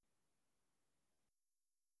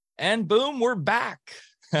And boom, we're back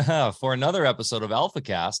for another episode of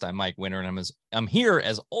AlphaCast. I'm Mike Winter, and I'm here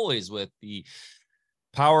as always with the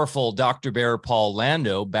powerful Dr. Bear Paul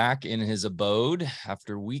Lando, back in his abode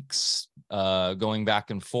after weeks going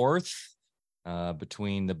back and forth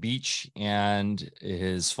between the beach and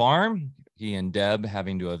his farm. He and Deb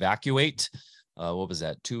having to evacuate. What was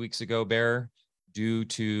that, 2 weeks ago, Bear? Due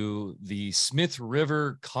to the Smith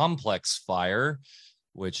River Complex fire,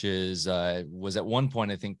 which was at one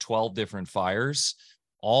point, I think, 12 different fires,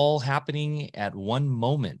 all happening at one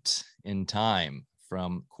moment in time,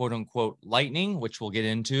 from quote unquote lightning, which we'll get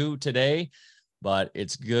into today. But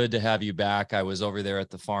it's good to have you back. I was over there at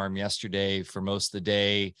the farm yesterday for most of the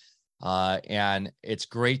day. And it's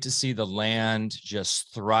great to see the land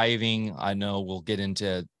just thriving. I know we'll get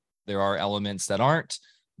into, there are elements that aren't,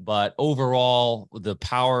 but overall, the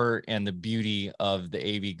power and the beauty of the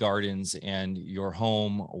AV Gardens and your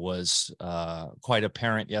home was quite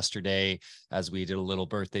apparent yesterday as we did a little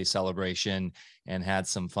birthday celebration and had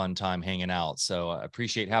some fun time hanging out. So I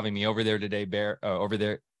appreciate having me over there today, Bear. Over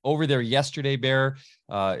there yesterday, Bear.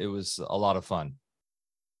 It was a lot of fun.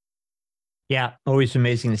 Yeah, always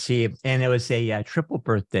amazing to see you. And it was a triple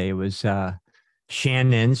birthday. It was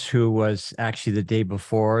Shannon's, who was actually the day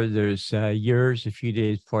before. There's yours a few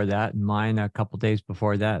days before that, and mine a couple days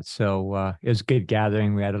before that. So it was a good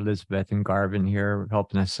gathering. We had Elizabeth and Garvin here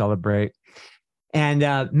helping us celebrate. And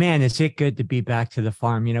man, is it good to be back to the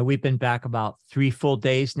farm. You know, we've been back about 3 full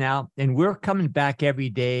days now, and we're coming back every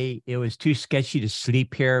day. It was too sketchy to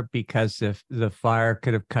sleep here because the fire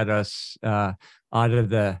could have cut us out of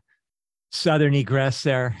the southern egress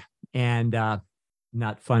there, and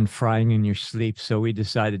not fun frying in your sleep. So we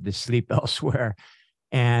decided to sleep elsewhere.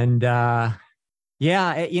 And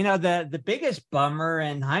yeah, you know, the biggest bummer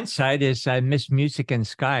in hindsight is I miss Music and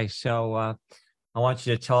Sky. So I want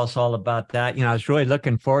you to tell us all about that. You know, I was really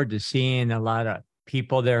looking forward to seeing a lot of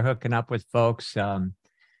people there hooking up with folks. I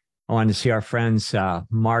wanted to see our friends,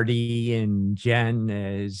 Marty and Jen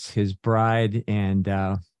as his bride, and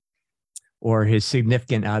or his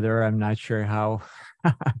significant other. I'm not sure how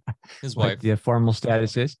his wife, the formal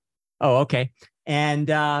status is. Oh, okay. And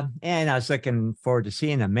I was looking forward to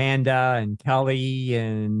seeing Amanda and Kelly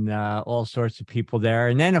and all sorts of people there.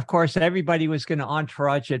 And then, of course, everybody was going to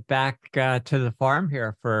entourage it back to the farm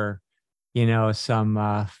here for, you know,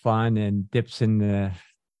 some fun and dips in the,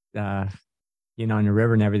 you know, in the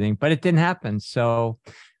river and everything. But it didn't happen. So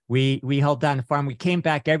we held down the farm. We came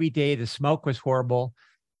back every day. The smoke was horrible.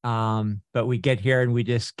 But we get here and we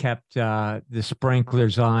just kept the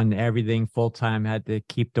sprinklers on, everything full time, had to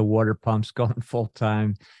keep the water pumps going full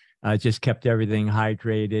time, just kept everything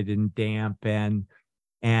hydrated and damp. And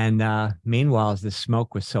meanwhile, the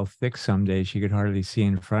smoke was so thick some days you could hardly see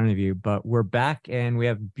in front of you. But we're back and we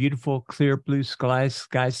have beautiful, clear blue skies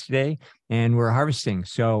today, and we're harvesting.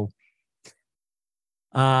 So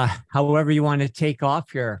however you want to take off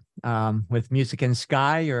here with Music and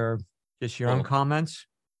Sky, or just your own comments.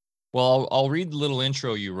 Well, I'll read the little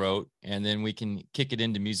intro you wrote, and then we can kick it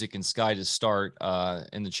into Music and Sky to start.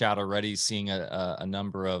 In the chat already, seeing a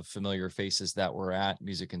number of familiar faces that were at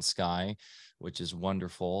Music and Sky, which is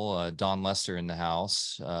wonderful. Dawn Lester in the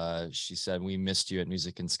house. She said, we missed you at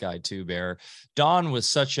Music and Sky too, Bear. Dawn was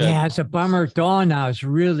such a... Yeah, it's a bummer. Dawn, I was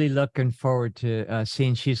really looking forward to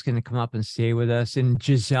seeing she's going to come up and stay with us. And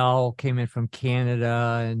Giselle came in from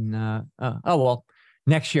Canada. And, oh, well,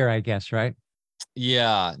 next year, I guess, right?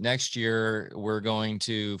 Yeah, next year we're going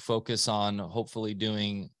to focus on hopefully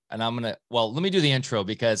doing, and let me do the intro,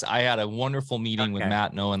 because I had a wonderful meeting with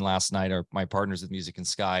Matt and Owen last night, my partners with Music and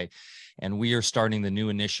Sky, and we are starting the new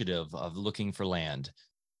initiative of looking for land.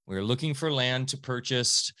 We're looking for land to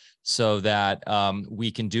purchase so that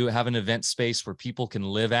we can have an event space where people can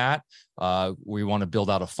live at. We want to build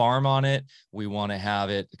out a farm on it. We want to have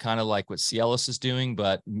it kind of like what Cielos is doing,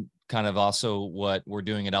 but kind of also what we're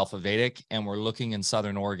doing at Alpha Vedic. And we're looking in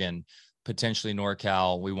Southern Oregon, potentially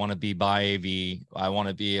NorCal. We want to be by AV. I want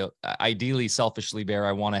to be, ideally, selfishly, Bear,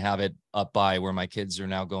 I want to have it up by where my kids are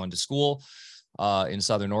now going to school in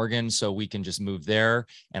Southern Oregon, so we can just move there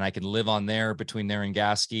and I can live on there, between there and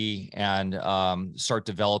Gasky, and start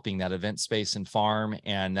developing that event space and farm.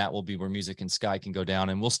 And that will be where Music and Sky can go down.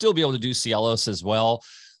 And we'll still be able to do Cielos as well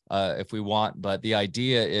if we want. But the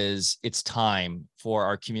idea is it's time for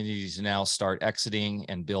our communities to now start exiting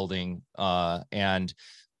and building, and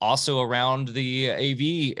also around the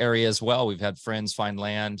AV area as well. We've had friends find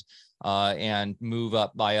land and move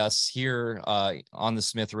up by us here on the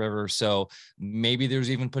Smith River. So maybe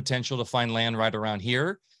there's even potential to find land right around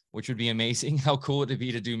here, which would be amazing. How cool would it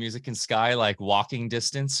be to do Music and Sky, like walking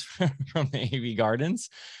distance from the AV Gardens?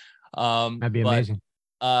 That'd be amazing.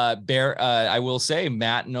 Bear, I will say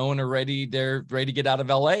Matt and Owen are ready. They're ready to get out of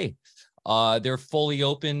LA. They're fully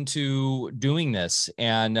open to doing this.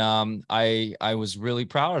 And I was really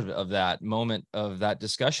proud of that moment of that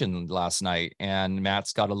discussion last night. And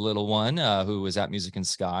Matt's got a little one who was at Music and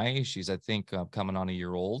Sky. She's, I think, coming on a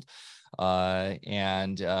year old.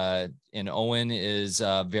 And Owen is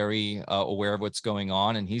very aware of what's going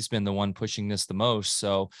on, and he's been the one pushing this the most.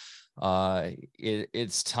 So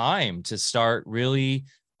it's time to start really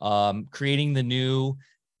creating the new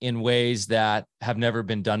in ways that have never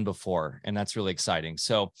been done before. And that's really exciting.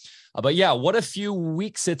 So, but yeah, what a few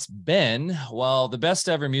weeks it's been. Well, the best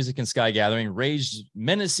ever Music and Sky gathering raged,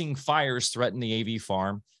 menacing fires threatened the AV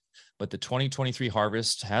farm, but the 2023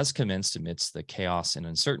 harvest has commenced amidst the chaos and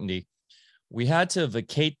uncertainty. We had to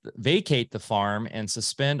vacate the farm and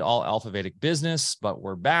suspend all Alpha Vedic business, but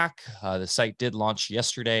we're back. The site did launch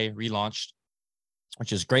yesterday, relaunched,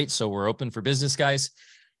 which is great. So we're open for business, guys,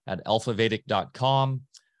 at alphavedic.com.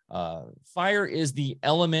 Fire is the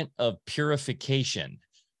element of purification,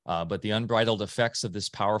 but the unbridled effects of this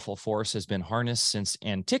powerful force has been harnessed since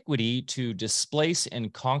antiquity to displace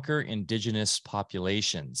and conquer indigenous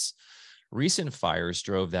populations. Recent fires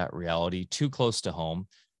drove that reality too close to home,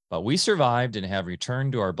 but we survived and have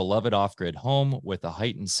returned to our beloved off-grid home with a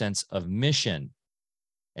heightened sense of mission.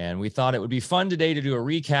 And we thought it would be fun today to do a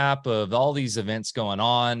recap of all these events going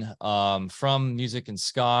on, from Music and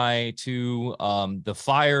Sky to the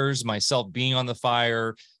fires, myself being on the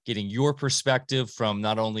fire, getting your perspective from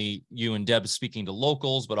not only you and Deb speaking to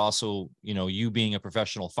locals, but also, you being a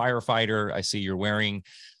professional firefighter. I see you're wearing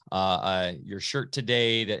your shirt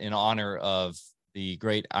today that in honor of the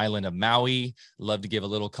great island of Maui. Love to give a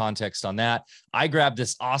little context on that. I grabbed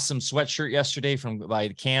this awesome sweatshirt yesterday by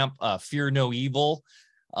the camp, Fear No Evil.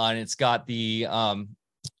 And it's got the,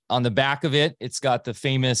 on the back of it, it's got the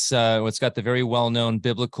famous, it's got the very well-known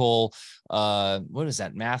biblical, what is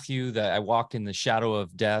that, Matthew, that I walk in the shadow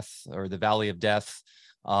of death, or the valley of death.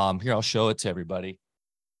 Here, I'll show it to everybody.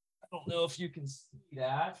 I don't know if you can see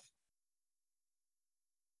that.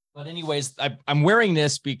 But anyways, I'm wearing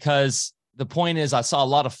this because the point is I saw a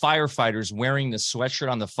lot of firefighters wearing the sweatshirt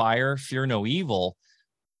on the fire, Fear No Evil,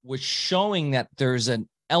 which showing that there's an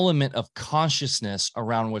element of consciousness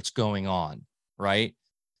around what's going on, right?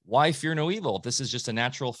 Why fear no evil? This is just a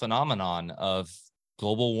natural phenomenon of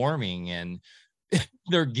global warming, and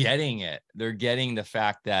they're getting it. They're getting the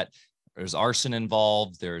fact that there's arson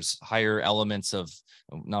involved. There's higher elements of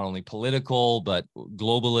not only political, but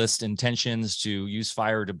globalist intentions to use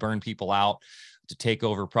fire to burn people out, to take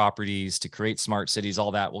over properties, to create smart cities,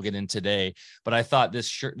 all that we'll get in today. But I thought this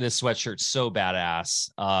sweatshirt's so badass.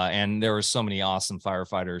 And there were so many awesome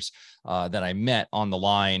firefighters that I met on the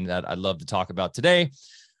line that I'd love to talk about today.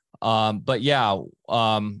 But yeah,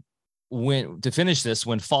 to finish this,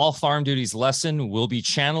 when fall farm duties lessen, we'll be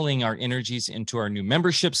channeling our energies into our new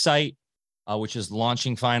membership site, which is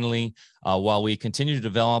launching finally, while we continue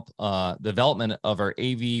to development of our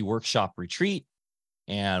AV workshop retreat.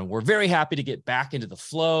 And we're very happy to get back into the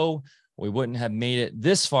flow. We wouldn't have made it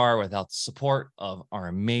this far without the support of our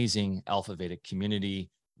amazing Alpha Vedic community.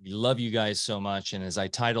 We love you guys so much. And as I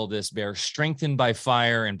titled this, Bear, Strengthened by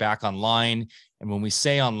Fire and Back Online. And when we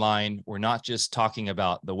say online, we're not just talking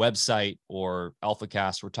about the website or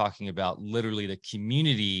AlphaCast. We're talking about literally the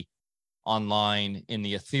community online in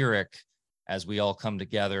the etheric as we all come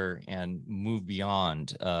together and move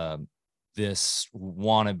beyond this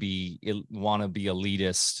wannabe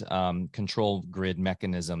elitist control grid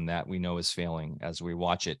mechanism that we know is failing as we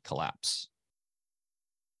watch it collapse.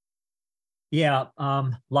 Yeah,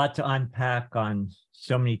 lot to unpack on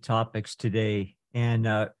so many topics today. And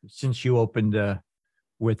since you opened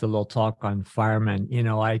with a little talk on firemen,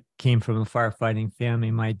 I came from a firefighting family.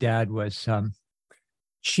 My dad was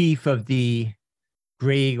chief of the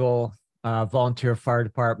Gray Eagle volunteer fire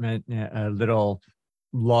department, a little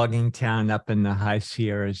logging town up in the high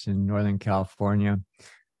Sierras in Northern California.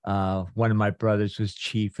 One of my brothers was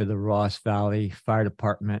chief of the Ross Valley Fire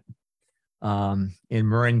Department. In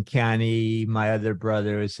Marin County, my other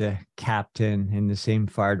brother is a captain in the same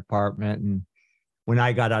fire department. And when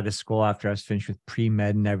I got out of school after I was finished with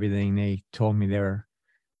pre-med and everything, they told me they were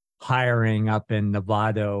hiring up in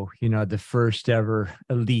Novato, the first ever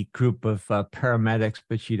elite group of paramedics,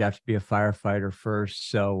 but you'd have to be a firefighter first.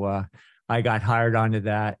 So I got hired onto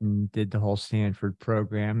that and did the whole Stanford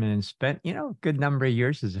program and spent, a good number of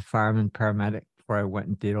years as a fireman paramedic before I went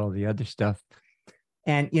and did all the other stuff.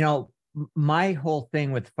 And, my whole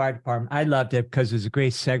thing with the fire department, I loved it because it was a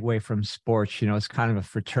great segue from sports. It's kind of a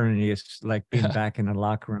fraternity. It's like being back in the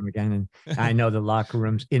locker room again. And I know the locker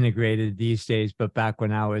room's integrated these days, but back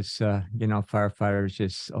when I was, firefighters,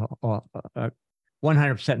 just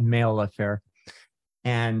 100% male affair.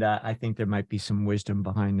 And I think there might be some wisdom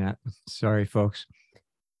behind that. Sorry, folks.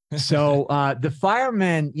 So the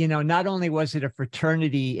firemen, not only was it a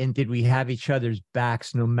fraternity and did we have each other's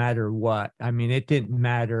backs no matter what. I mean, it didn't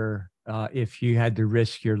matter if you had to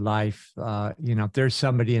risk your life. If there's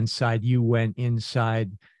somebody inside, you went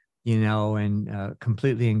inside, and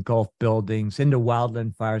completely engulfed buildings into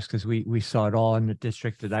wildland fires, because we saw it all in the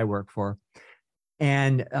district that I work for.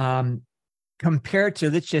 And compared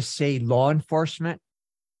to, let's just say, law enforcement,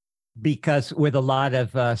 because with a lot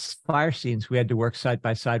of fire scenes, we had to work side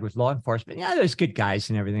by side with law enforcement. Yeah, there's good guys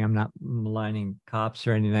and everything. I'm not maligning cops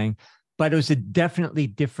or anything, but it was a definitely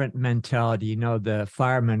different mentality. The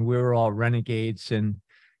firemen, we were all renegades and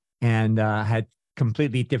had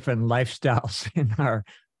completely different lifestyles in our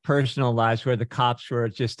personal lives, where the cops were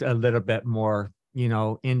just a little bit more, in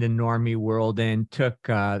the normie world, and took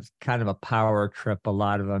kind of a power trip, a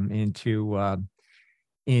lot of them,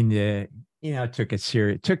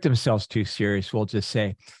 took themselves too serious, we'll just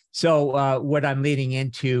say. So what I'm leading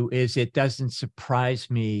into is, it doesn't surprise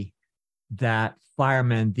me that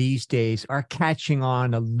firemen these days are catching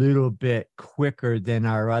on a little bit quicker than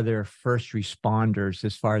our other first responders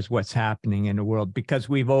as far as what's happening in the world, because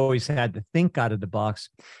we've always had to think out of the box.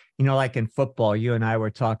 Like in football, you and I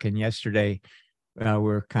were talking yesterday,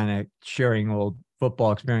 we're kind of sharing old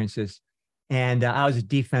football experiences. And I was a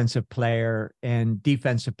defensive player, and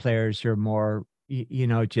defensive players are more,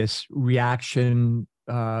 just reaction,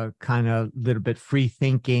 kind of little bit free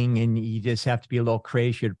thinking, and you just have to be a little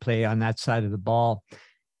crazy to play on that side of the ball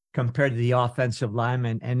compared to the offensive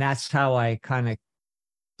lineman. And that's how I kind of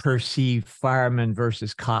perceive firemen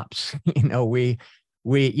versus cops. We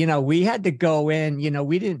had to go in,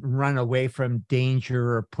 we didn't run away from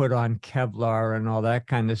danger or put on Kevlar and all that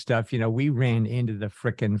kind of stuff. We ran into the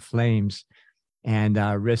frickin' flames and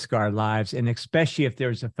risk our lives. And especially if there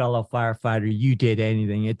was a fellow firefighter, you did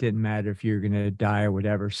anything. It didn't matter if you're going to die or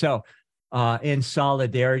whatever. So in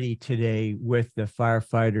solidarity today with the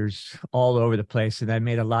firefighters all over the place. And I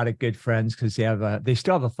made a lot of good friends, because they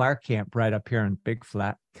still have a fire camp right up here in Big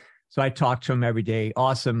Flat. So I talk to them every day.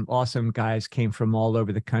 Awesome guys, came from all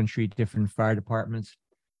over the country, different fire departments.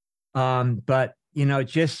 But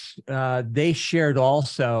they shared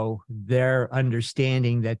also their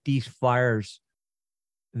understanding that these fires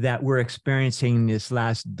that we're experiencing this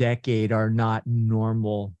last decade are not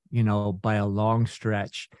normal, by a long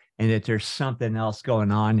stretch, and that there's something else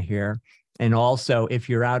going on here. And also, if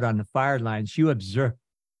you're out on the fire lines, you observe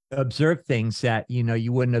things that,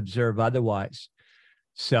 you wouldn't observe otherwise.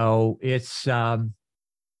 So it's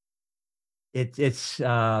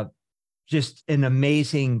just an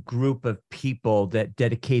amazing group of people that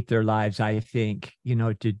dedicate their lives, I think,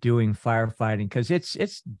 to doing firefighting, because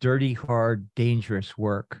it's dirty, hard, dangerous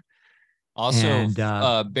work. Also, and,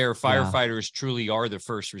 Barre, firefighters truly are the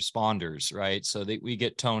first responders, right? So we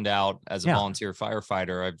get toned out as a volunteer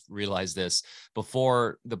firefighter. I've realized this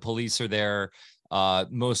before the police are there.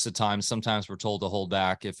 Most of the time, sometimes we're told to hold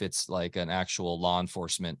back if it's like an actual law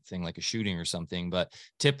enforcement thing, like a shooting or something. But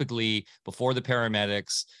typically, before the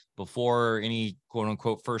paramedics, before any quote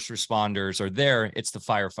unquote first responders are there, it's the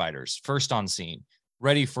firefighters first on scene,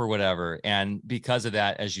 ready for whatever. And because of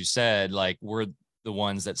that, as you said, like, we're the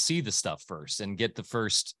ones that see the stuff first and get the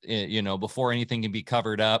first, before anything can be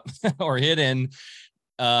covered up or hidden.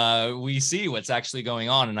 We see what's actually going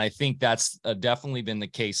on. And I think that's definitely been the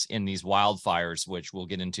case in these wildfires, which we'll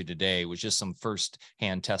get into today, which is some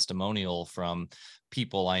firsthand testimonial from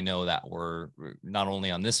people I know that were not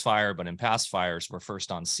only on this fire, but in past fires, were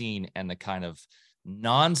first on scene, and the kind of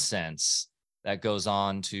nonsense that goes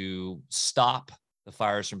on to stop the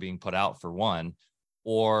fires from being put out, for one,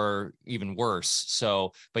 or even worse.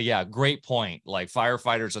 So, but yeah, great point. Like,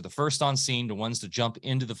 firefighters are the first on scene, the ones to jump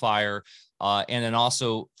into the fire, and then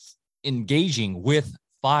also engaging with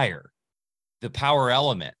fire, the power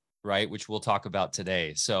element, right? Which we'll talk about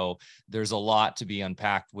today. So there's a lot to be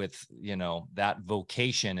unpacked with, that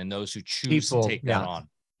vocation and those who choose to take that on.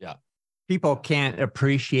 Yeah. People can't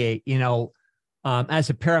appreciate, as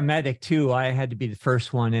a paramedic too, I had to be the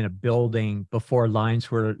first one in a building before lines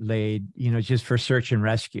were laid, just for search and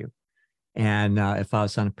rescue. And if I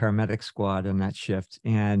was on a paramedic squad on that shift,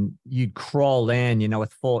 and you'd crawl in,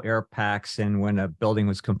 with full air packs, and when a building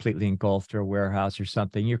was completely engulfed, or a warehouse or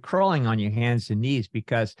something, you're crawling on your hands and knees,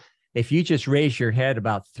 because if you just raise your head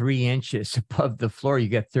about 3 inches above the floor, you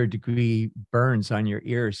get third-degree burns on your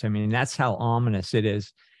ears. I mean, that's how ominous it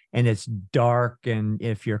is. And it's dark. And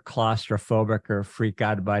if you're claustrophobic or freak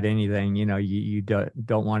out about anything, you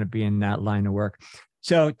don't want to be in that line of work.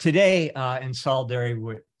 So today, in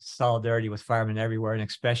solidarity with firemen everywhere, and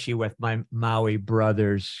especially with my Maui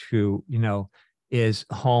brothers, who, is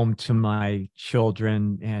home to my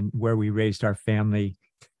children and where we raised our family,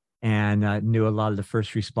 and knew a lot of the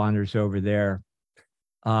first responders over there.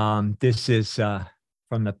 This is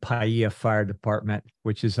from the Paia Fire Department,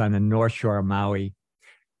 which is on the North Shore of Maui.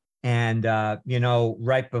 And,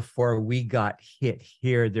 right before we got hit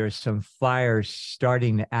here, there's some fires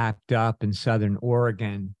starting to act up in Southern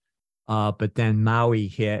Oregon. But then Maui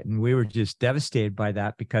hit, and we were just devastated by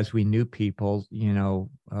that because we knew people,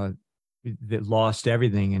 that lost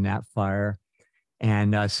everything in that fire.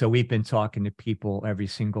 And so we've been talking to people every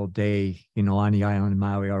single day, on the island of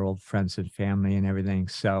Maui, our old friends and family and everything.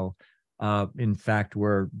 So, in fact,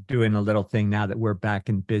 we're doing a little thing now that we're back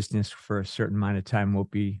in business for a certain amount of time. We'll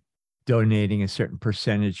be donating a certain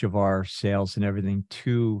percentage of our sales and everything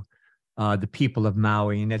to the people of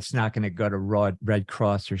Maui. And it's not going to go to Red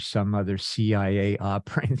Cross or some other CIA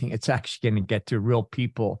op or anything. It's actually going to get to real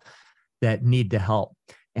people that need the help.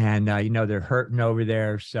 And, they're hurting over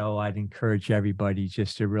there. So I'd encourage everybody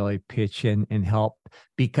just to really pitch in and help,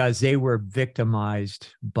 because they were victimized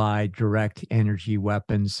by direct energy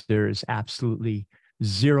weapons. There is absolutely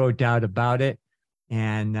zero doubt about it.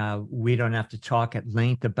 And we don't have to talk at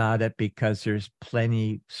length about it because there's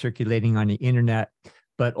plenty circulating on the internet.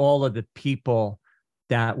 But all of the people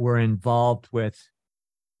that were involved with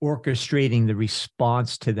orchestrating the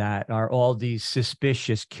response to that are all these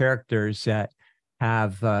suspicious characters that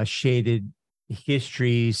have shaded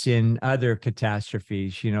histories in other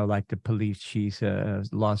catastrophes, like the police chiefs,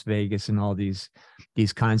 Las Vegas, and all these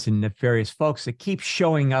kinds of nefarious folks that keep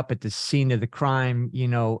showing up at the scene of the crime,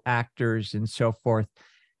 actors and so forth.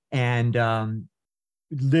 And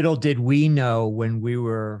little did we know, when we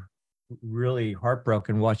were really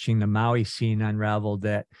heartbroken watching the Maui scene unravel,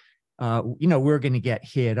 that, we're going to get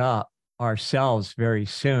hit up ourselves very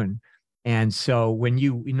soon. And so when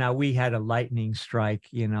we had a lightning strike,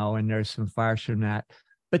 and there's some fires from that.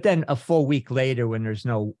 But then a full week later, when there's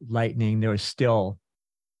no lightning, there was still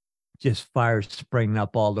just fires springing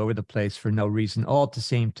up all over the place for no reason, all at the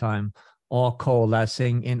same time, all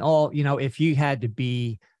coalescing. And all, if you had to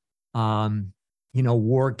be,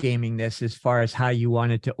 war gaming this as far as how you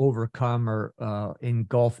wanted to overcome or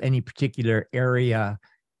engulf any particular area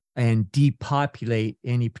and depopulate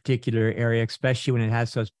any particular area, especially when it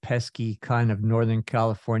has those pesky kind of Northern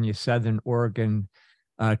California, Southern Oregon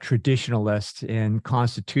traditionalists and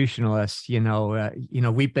constitutionalists.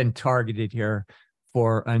 We've been targeted here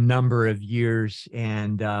for a number of years,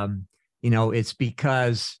 and it's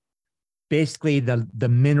because basically the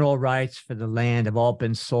mineral rights for the land have all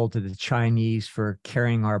been sold to the Chinese for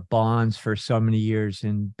carrying our bonds for so many years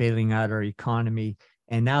and bailing out our economy.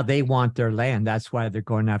 And now they want their land. That's why they're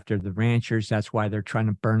going after the ranchers. That's why they're trying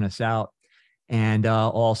to burn us out. And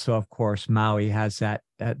also, of course, Maui has that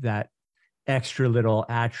extra little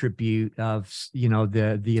attribute of,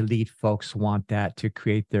 the elite folks want that to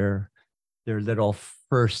create their little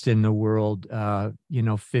first in the world,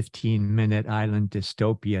 15-minute island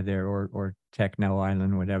dystopia there, or techno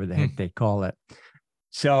island, whatever the heck they call it.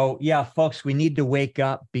 So, yeah, folks, we need to wake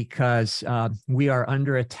up, because we are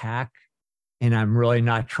under attack. And I'm really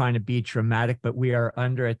not trying to be dramatic, but we are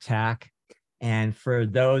under attack. And for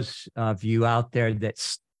those of you out there that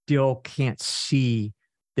still can't see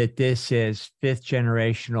that this is 5th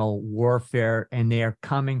generational warfare and they are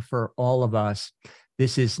coming for all of us,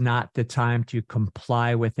 this is not the time to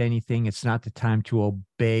comply with anything. It's not the time to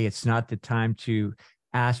obey. It's not the time to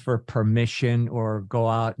ask for permission or go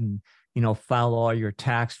out and, file all your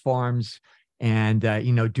tax forms and,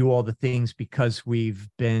 do all the things because we've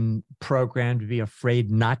been programmed to be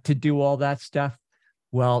afraid not to do all that stuff.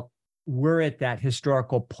 Well, we're at that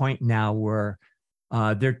historical point now where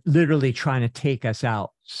they're literally trying to take us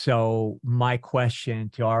out. So my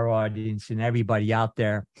question to our audience and everybody out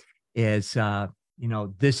there is,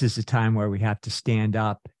 this is the time where we have to stand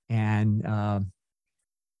up, and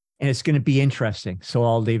it's going to be interesting. So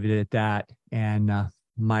I'll leave it at that. And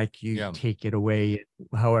Mike, you take it away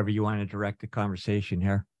however you want to direct the conversation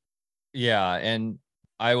here. Yeah. And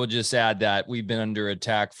I will just add that we've been under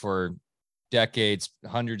attack for decades,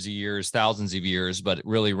 hundreds of years, thousands of years, but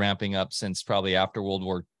really ramping up since probably after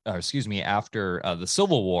after the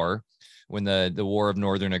Civil War, when the War of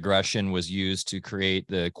Northern Aggression was used to create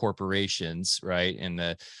the corporations, right, and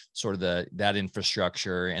the sort of that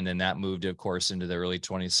infrastructure, and then that moved, of course, into the early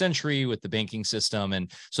 20th century with the banking system,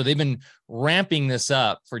 and so they've been ramping this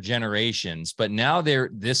up for generations. But now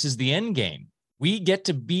this is the end game. We get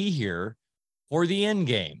to be here for the end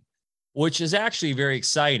game, which is actually very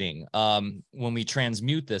exciting when we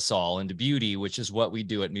transmute this all into beauty, which is what we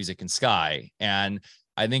do at Music and Sky. And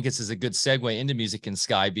I think this is a good segue into Music and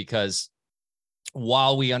Sky, because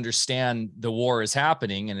while we understand the war is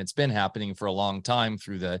happening, and it's been happening for a long time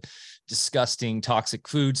through the disgusting toxic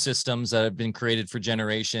food systems that have been created for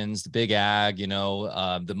generations, the big ag,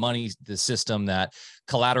 the money, the system that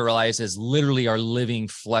collateralizes literally our living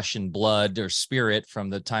flesh and blood or spirit from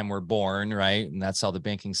the time we're born, right? And that's how the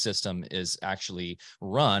banking system is actually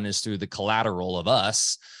run, is through the collateral of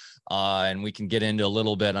us. And we can get into a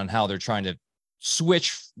little bit on how they're trying to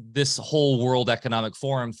switch this whole World Economic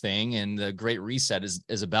Forum thing, and the Great Reset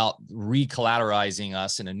is about recollateralizing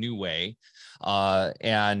us in a new way.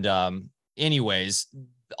 Anyways,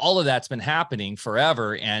 all of that's been happening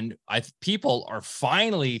forever, and people are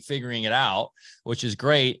finally figuring it out, which is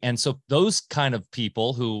great. And so those kind of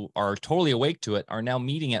people who are totally awake to it are now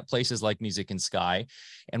meeting at places like Music and Sky.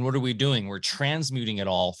 And what are we doing? We're transmuting it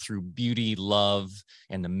all through beauty, love,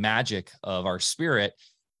 and the magic of our spirit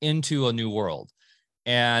into a new world.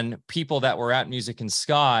 And people that were at Music and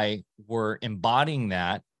Sky were embodying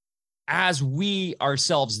that as we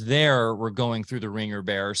ourselves there were going through the ringer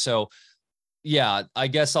bear. So yeah, I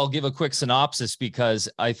guess I'll give a quick synopsis, because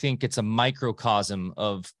I think it's a microcosm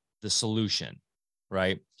of the solution,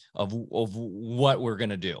 right? Of what we're going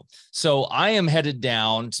to do. So I am headed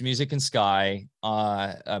down to Music and Sky.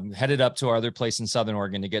 I'm headed up to our other place in Southern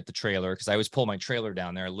Oregon to get the trailer, because I always pull my trailer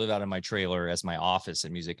down there. I live out of my trailer as my office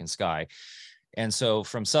at Music and Sky. And so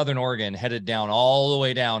from Southern Oregon, headed down all the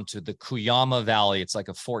way down to the Cuyama Valley. It's like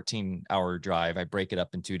a 14-hour drive. I break it up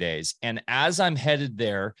in 2 days. And as I'm headed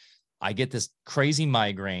there, I get this crazy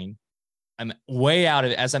migraine. I'm way out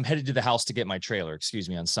of it as I'm headed to the house to get my trailer,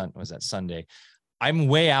 on Sunday. I'm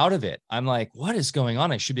way out of it. I'm like, what is going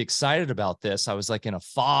on? I should be excited about this. I was like in a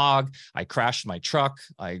fog. I crashed my truck.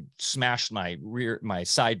 I smashed my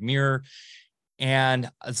side mirror. And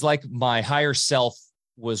it's like my higher self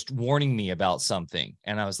was warning me about something.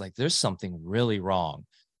 And I was like, there's something really wrong.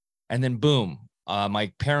 And then boom,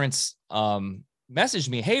 my parents messaged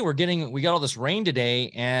me, hey, we got all this rain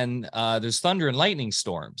today, and there's thunder and lightning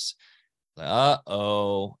storms.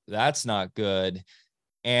 Uh-oh, that's not good.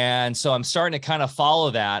 And so I'm starting to kind of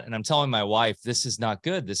follow that. And I'm telling my wife, this is not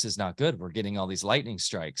good. This is not good. We're getting all these lightning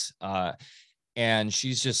strikes. And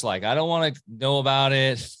she's just like, I don't want to know about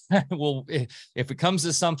it. Well, if it comes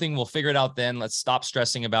to something, we'll figure it out then. Let's stop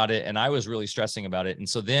stressing about it. And I was really stressing about it. And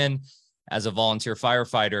so then as a volunteer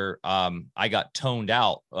firefighter, I got toned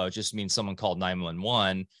out. Just means someone called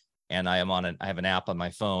 911, and I have an app on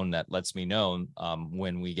my phone that lets me know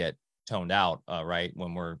when we get toned out, right?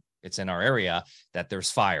 When it's in our area, that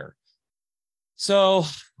there's fire. So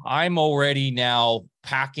I'm already now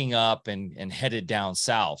packing up and headed down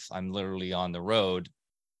south. I'm literally on the road,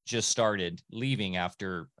 just started leaving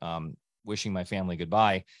after wishing my family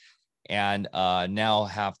goodbye, and now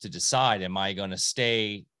have to decide, am I going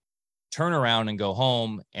to turn around and go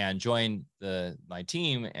home and join my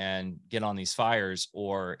team and get on these fires,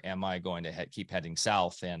 or am I going to keep heading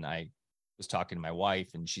south? And I was talking to my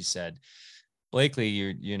wife, and she said, Blakely,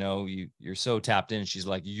 you're so tapped in. She's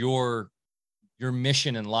like, your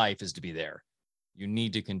mission in life is to be there. You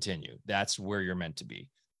need to continue. That's where you're meant to be.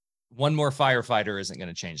 One more firefighter isn't going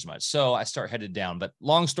to change much. So I headed down. But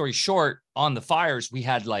long story short, on the fires, we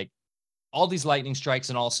had like all these lightning strikes,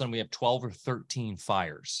 and all of a sudden we have 12 or 13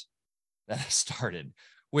 fires that have started,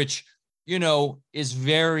 which, is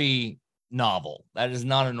very novel. That is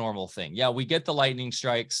not a normal thing. Yeah, we get the lightning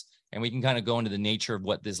strikes, and we can kind of go into the nature of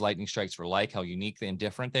what these lightning strikes were like, how unique and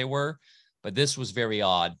different they were. But this was very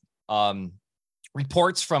odd.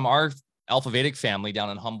 Reports from our Alpha Vedic family down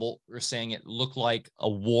in Humboldt were saying it looked like a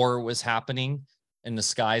war was happening in the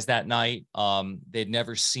skies that night. They'd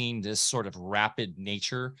never seen this sort of rapid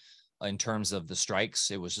nature in terms of the strikes.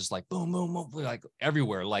 It was just like boom, boom, boom, like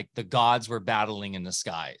everywhere, like the gods were battling in the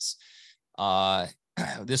skies.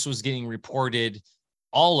 This was getting reported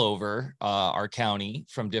all over our county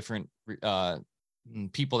from different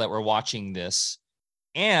people that were watching this.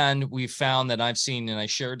 And we found that I've seen, and I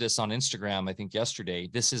shared this on Instagram, I think yesterday,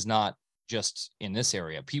 this is not just in this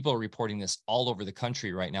area. People are reporting this all over the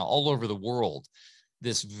country right now, all over the world.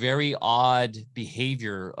 This very odd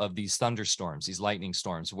behavior of these thunderstorms, these lightning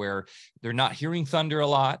storms, where they're not hearing thunder a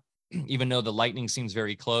lot, even though the lightning seems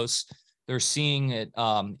very close. they're seeing it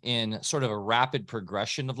in sort of a rapid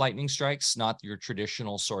progression of lightning strikes, not your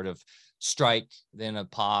traditional sort of strike, then a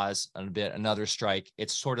pause, and a bit, another strike.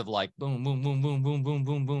 It's sort of like boom, boom, boom, boom, boom, boom,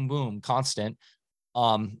 boom, boom, boom, constant.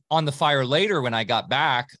 On the fire later, when I got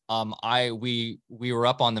back, we were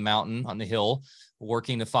up on the mountain, on the hill,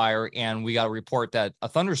 working the fire, and we got a report that a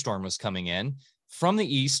thunderstorm was coming in from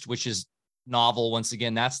the east, which is novel. Once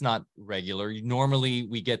again, that's not regular. Normally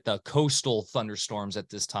we get the coastal thunderstorms at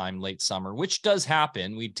this time, late summer, which does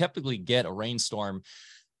happen. We typically get a rainstorm,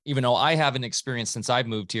 even though I haven't experienced since I've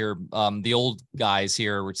moved here. The old guys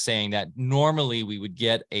here were saying that normally we would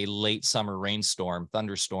get a late summer rainstorm,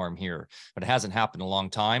 thunderstorm here, but it hasn't happened in a long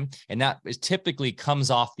time. And that is typically comes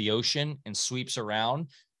off the ocean and sweeps around.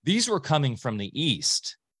 These were coming from the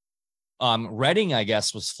east. Reading, I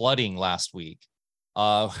guess, was flooding last week.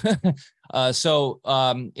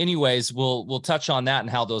 Anyways, we'll touch on that and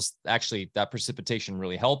how that precipitation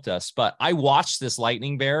really helped us. But I watched this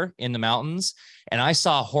lightning bear in the mountains, and I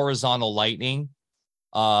saw horizontal lightning,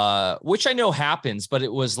 which I know happens, but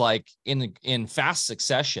it was like in fast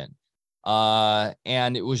succession.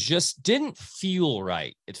 And it was just didn't feel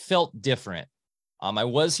right. It felt different. I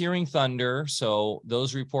was hearing thunder. So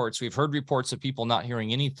those reports, we've heard reports of people not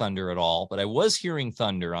hearing any thunder at all, but I was hearing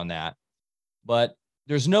thunder on that. But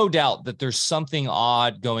there's no doubt that there's something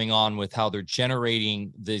odd going on with how they're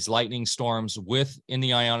generating these lightning storms in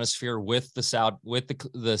the ionosphere, with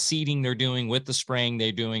the seeding they're doing, with the spraying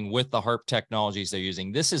they're doing, with the HARP technologies they're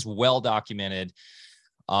using. This is well documented.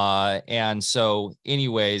 And so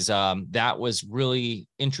anyways, that was really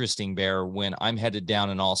interesting, Bear, when I'm headed down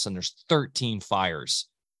and all of a sudden there's 13 fires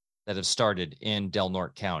that have started in Del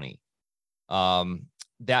Norte County.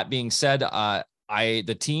 That being said,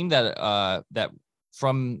 the team that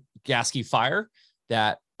from Gasky Fire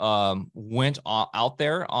that went out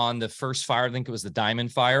there on the first fire, I think it was the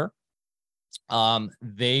Diamond Fire.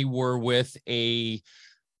 They were with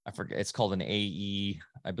I forget, it's called an AE,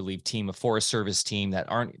 I believe, team, a Forest Service team that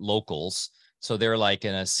aren't locals. So they're like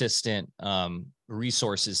an assistant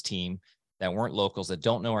resources team that weren't locals, that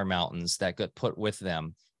don't know our mountains, that got put with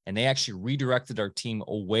them. And they actually redirected our team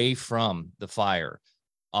away from the fire.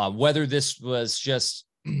 Whether this was just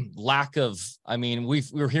lack of,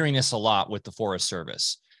 we're hearing this a lot with the Forest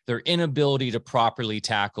Service, their inability to properly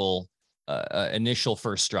tackle initial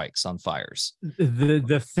first strikes on fires.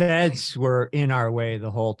 The feds were in our way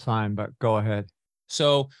the whole time, but go ahead.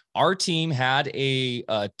 So our team had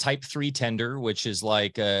a type 3 tender, which is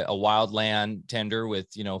like a wildland tender with,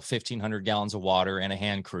 1,500 gallons of water and a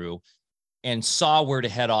hand crew, and saw where to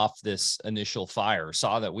head off this initial fire,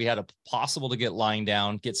 saw that we had a possible to get line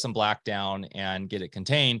down, get some black down, and get it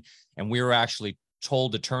contained. And we were actually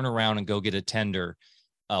told to turn around and go get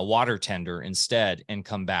a water tender instead, and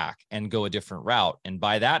come back and go a different route. And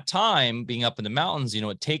by that time, being up in the mountains,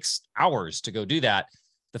 it takes hours to go do that.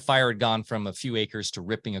 The fire had gone from a few acres to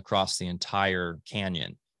ripping across the entire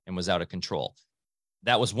canyon and was out of control.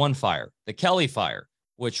 That was one fire. The Kelly Fire,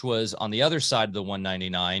 which was on the other side of the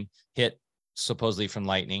 199, hit supposedly from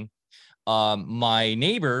lightning. My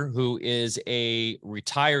neighbor, who is a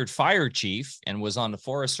retired fire chief and was on the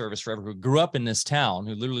Forest Service forever, who grew up in this town,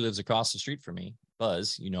 who literally lives across the street from me,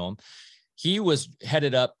 Buzz, you know him. He was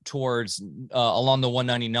headed up towards along the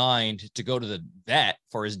 199 to go to the vet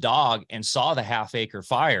for his dog, and saw the half-acre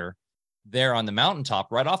fire there on the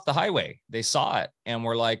mountaintop right off the highway. They saw it and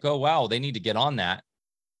were like, oh, wow, they need to get on that.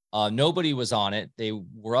 Nobody was on it. They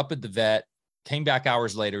were up at the vet, came back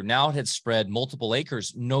hours later. Now it had spread multiple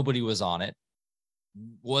acres. Nobody was on it.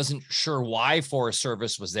 Wasn't sure why Forest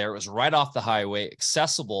Service was there. It was right off the highway,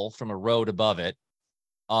 accessible from a road above it.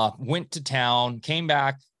 Went to town, came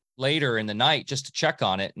back later in the night just to check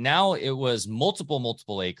on it. Now it was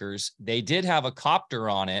multiple acres. They did have a copter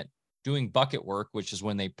on it doing bucket work, which is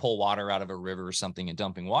when they pull water out of a river or something and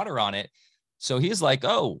dumping water on it. So he's like,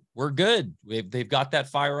 oh, we're good. They've got that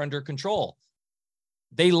fire under control.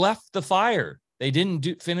 They left the fire. They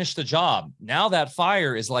didn't finish the job. Now that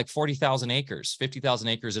fire is like 40,000 acres, 50,000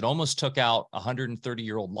 acres. It almost took out a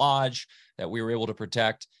 130-year-old lodge that we were able to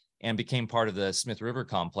protect, and became part of the Smith River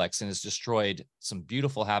complex, and has destroyed some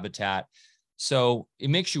beautiful habitat. So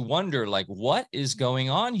it makes you wonder, like, what is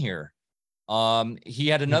going on here? He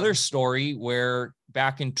had another story where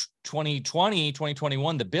back in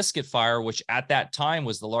 2021, the Biscuit Fire, which at that time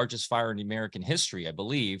was the largest fire in American history, I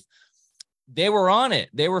believe, they were on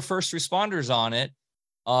it. They were first responders on it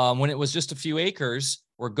when it was just a few acres.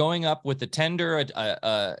 We're going up with the tender,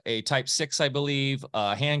 a type 6, I believe,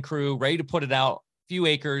 hand crew, ready to put it out, few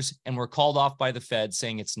acres, and we're called off by the Fed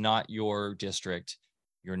saying it's not your district.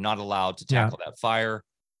 You're not allowed to tackle that fire.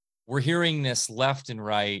 We're hearing this left and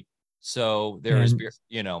right. So there is,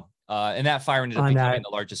 And and that fire ended up on becoming that,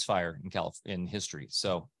 the largest fire in history.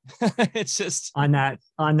 So it's just on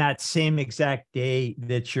that same exact day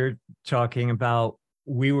that you're talking about,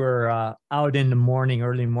 we were out in the morning,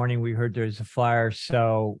 early morning. We heard there's a fire,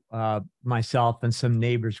 so myself and some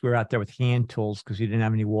neighbors, we were out there with hand tools because we didn't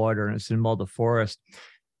have any water, and it's in the middle of the forest.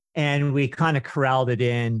 And we kind of corralled it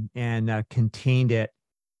in and contained it.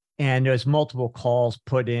 And there was multiple calls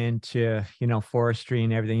put into, forestry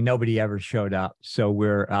and everything. Nobody ever showed up, so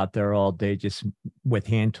we're out there all day just with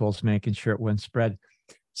hand tools, making sure it wouldn't spread.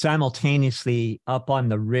 Simultaneously, up on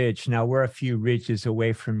the ridge, now we're a few ridges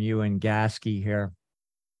away from you in Gasky here,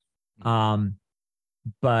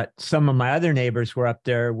 but some of my other neighbors were up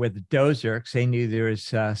there with a dozer because they knew there was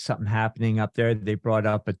something happening up there. They brought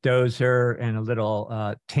up a dozer and a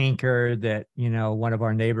little tanker that one of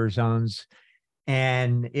our neighbors owns,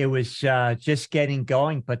 and it was just getting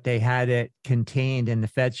going, but they had it contained, and the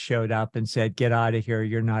feds showed up and said, "Get out of here,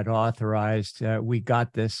 you're not authorized, we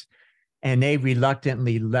got this." And they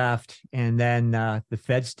reluctantly left, and then the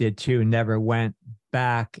feds did too, never went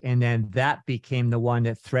back. And then that became the one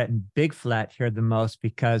that threatened Big Flat here the most,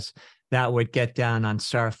 because that would get down on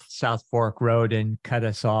South Fork Road and cut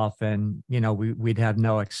us off, and we'd have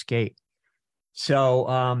no escape.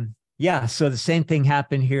 So yeah, so the same thing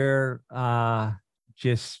happened here.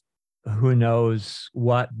 Just who knows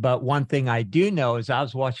what. But one thing I do know is I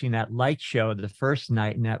was watching that light show the first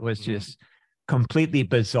night, and that was just completely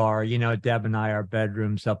bizarre. Deb and I, our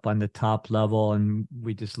bedrooms up on the top level, and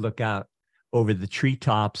we just look out over the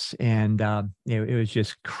treetops, and it was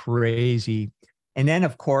just crazy. And then,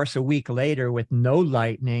 of course, a week later, with no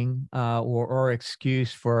lightning or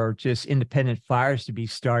excuse for just independent fires to be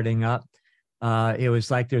starting up, it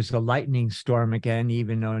was like there's a lightning storm again,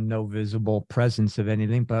 even though no visible presence of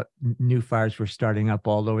anything, but new fires were starting up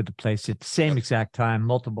all over the place at the same exact time,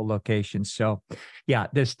 multiple locations. So yeah,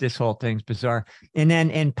 this whole thing's bizarre. And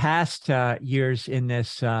then in past years in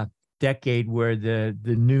this decade, where the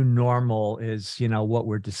new normal is, what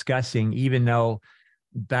we're discussing, even though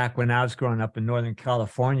back when I was growing up in Northern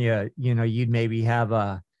California, you'd maybe have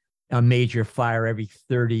a major fire every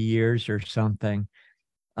 30 years or something.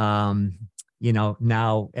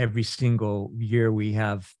 Now every single year we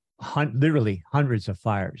have literally hundreds of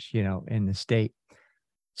fires, in the state.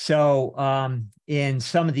 So in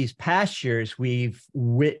some of these past years, we've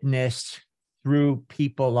witnessed through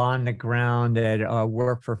people on the ground that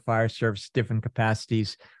work for fire service, different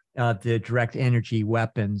capacities, the direct energy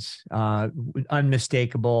weapons,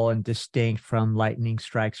 unmistakable and distinct from lightning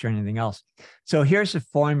strikes or anything else. So here's a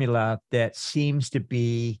formula that seems to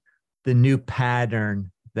be the new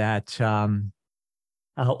pattern that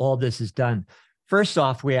all this is done. First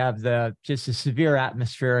off, we have just a severe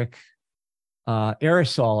atmospheric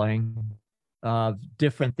aerosoling of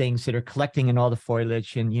different things that are collecting in all the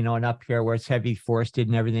foliage, and up here where it's heavy forested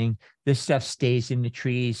and everything, this stuff stays in the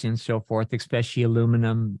trees and so forth, especially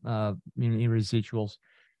aluminum residuals,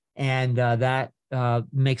 and that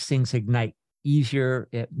makes things ignite easier.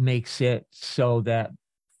 It makes it so that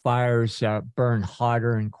fires burn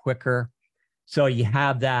hotter and quicker. So you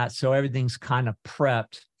have that. So everything's kind of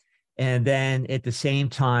prepped. And then at the same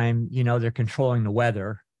time, they're controlling the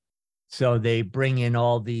weather. So they bring in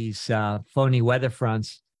all these phony weather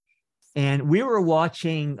fronts. And we were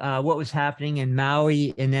watching what was happening in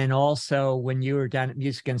Maui. And then also when you were down at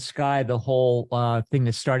Music and Sky, the whole thing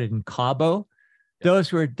that started in Cabo.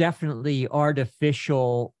 Those were definitely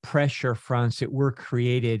artificial pressure fronts that were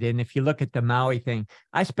created. And if you look at the Maui thing,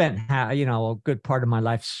 I spent a good part of my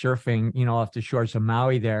life surfing, off the shores of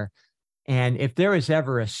Maui there. And if there was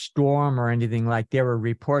ever a storm or anything like they were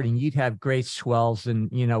reporting, you'd have great swells,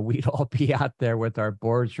 and we'd all be out there with our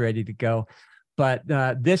boards ready to go. But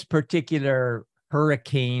this particular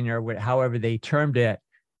hurricane, or however they termed it,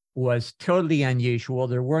 was totally unusual.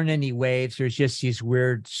 There weren't any waves. There's just these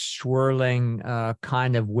weird swirling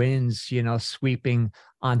kind of winds, sweeping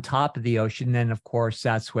on top of the ocean. Then, of course,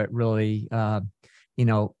 that's what really,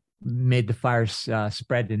 made the fires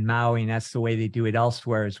spread in Maui. And that's the way they do it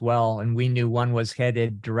elsewhere as well. And we knew one was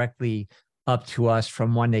headed directly up to us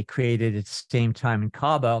from one they created at the same time in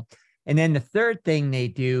Cabo. And then the third thing they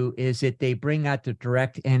do is that they bring out the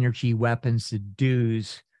direct energy weapons, the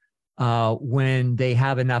DEWs, when they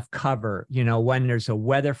have enough cover, when there's a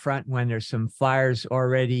weather front, when there's some fires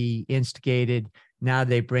already instigated, now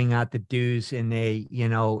they bring out the DEWs, and they,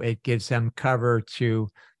 it gives them cover to,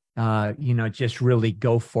 just really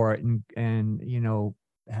go for it and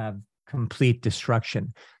have complete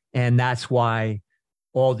destruction. And that's why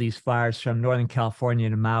all these fires from Northern California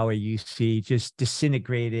to Maui, you see just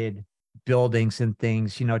disintegrated buildings and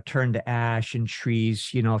things, turn to ash, and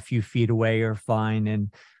trees, a few feet away are fine.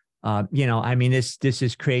 And, I mean, this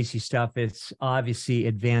is crazy stuff. It's obviously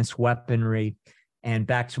advanced weaponry. And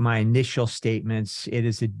back to my initial statements, it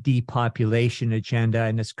is a depopulation agenda,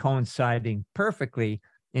 and it's coinciding perfectly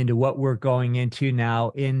into what we're going into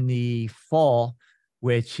now in the fall,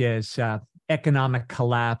 which is economic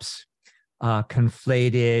collapse,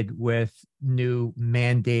 conflated with new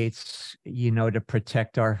mandates, to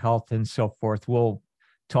protect our health and so forth. We'll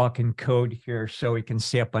talk in code here so we can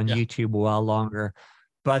stay up on YouTube a while longer.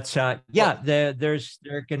 But they're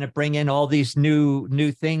going to bring in all these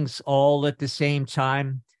new things all at the same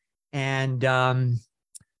time. And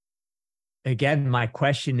again, my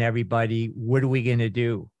question to everybody, what are we going to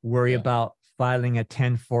do? Worry about filing a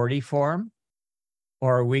 1040 form?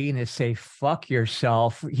 Or are we going to say, fuck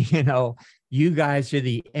yourself? You guys are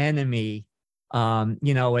the enemy.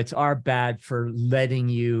 It's our bad for letting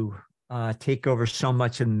you take over so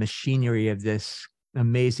much of the machinery of this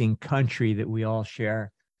amazing country that we all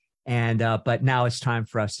share. And but now it's time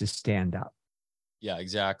for us to stand up. Yeah,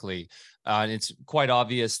 exactly. And it's quite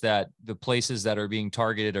obvious that the places that are being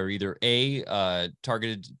targeted are either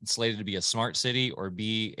slated to be a smart city, or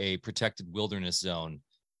B, a protected wilderness zone,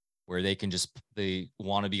 where they wannabe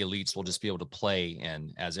elites will just be able to play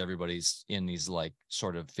in, as everybody's in these like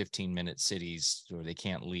sort of 15-minute cities where they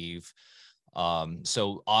can't leave.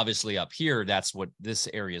 So obviously up here, that's what this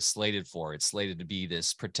area is slated for. It's slated to be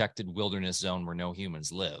this protected wilderness zone where no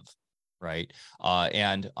humans live, right?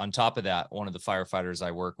 And on top of that, one of the firefighters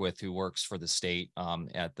I work with, who works for the state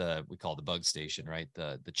at we call the bug station, right?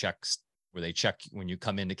 The checks where they check when you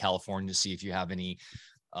come into California to see if you have any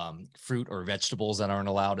fruit or vegetables that aren't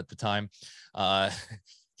allowed at the time.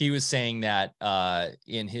 He was saying that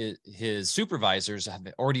in his supervisors have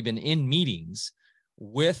already been in meetings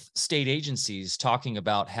with state agencies talking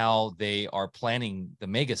about how they are planning the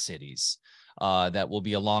mega cities that will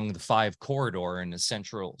be along the 5 corridor in the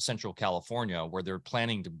central California, where they're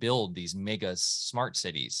planning to build these mega smart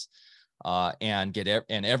cities and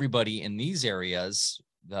everybody in these areas,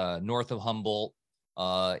 the north of Humboldt,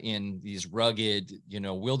 in these rugged,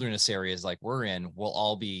 wilderness areas like we're in, will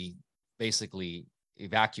all be basically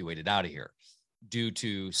evacuated out of here due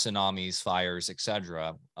to tsunamis, fires,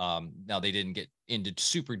 etc. Now, they didn't get into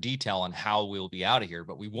super detail on how we'll be out of here,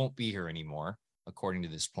 but we won't be here anymore, according to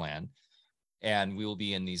this plan. And we will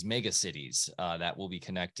be in these mega cities that will be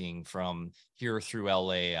connecting from here through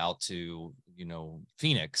LA out to,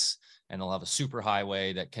 Phoenix. And they'll have a super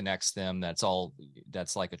highway that connects them. That's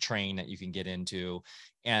like a train that you can get into.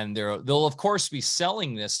 And they'll of course be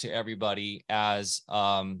selling this to everybody as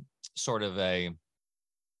sort of a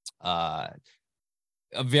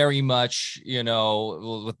very much,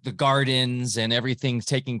 with the gardens and everything's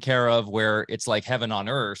taken care of, where it's like heaven on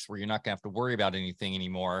earth, where you're not gonna have to worry about anything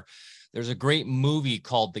anymore. There's a great movie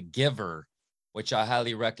called The Giver, which I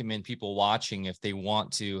highly recommend people watching if they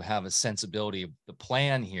want to have a sensibility of the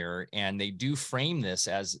plan here. And they do frame this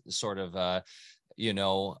as sort of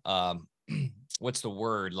what's the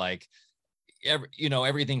word? Like,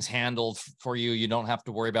 everything's handled for you. You don't have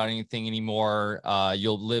to worry about anything anymore.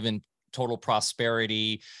 You'll live in total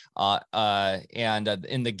prosperity. And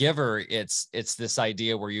in The Giver, it's this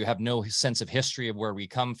idea where you have no sense of history of where we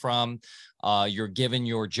come from. You're given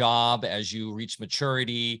your job as you reach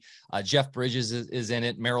maturity. Jeff Bridges is in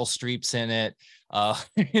it. Meryl Streep's in it. I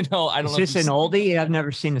don't know. Is this an oldie? I've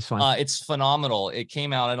never seen this one. It's phenomenal. It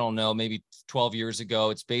came out, I don't know, maybe 12 years ago.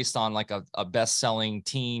 It's based on like a best-selling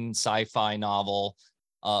teen sci-fi novel,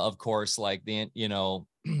 of course, like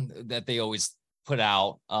that they always put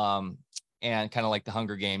out, and kind of like the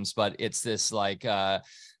Hunger Games. But it's this like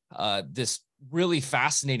this really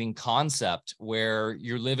fascinating concept where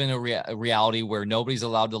you're living a reality where nobody's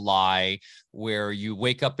allowed to lie, where you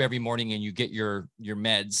wake up every morning and you get your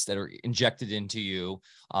meds that are injected into you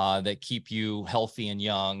that keep you healthy and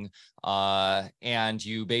young, and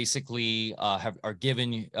you basically are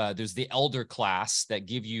given there's the elder class that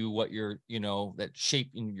give you what you're that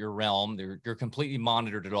shape in your realm. You're completely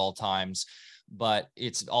monitored at all times, but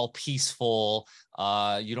it's all peaceful.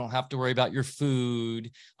 You don't have to worry about your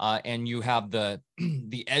food, and you have the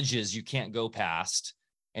edges you can't go past.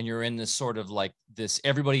 And you're in this sort of like this,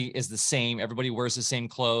 everybody is the same. Everybody wears the same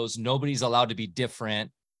clothes. Nobody's allowed to be different.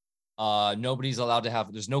 Nobody's allowed to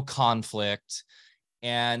there's no conflict.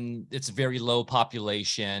 And it's very low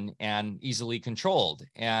population and easily controlled.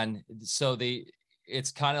 And so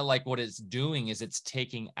it's kind of like what it's doing is it's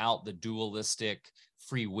taking out the dualistic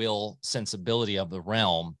free will sensibility of the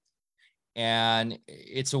realm. And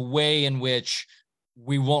it's a way in which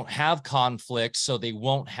we won't have conflict, so they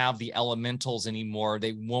won't have the elementals anymore.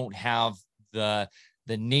 They won't have the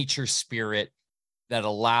nature spirit that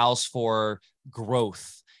allows for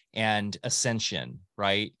growth and ascension,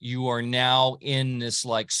 right? You are now in this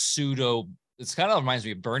like pseudo, it's kind of reminds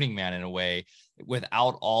me of Burning Man in a way,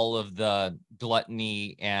 without all of the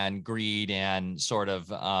gluttony and greed and sort of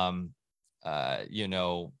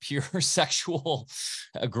pure sexual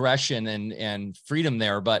aggression and freedom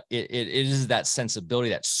there. But it is that sensibility,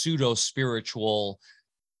 that pseudo spiritual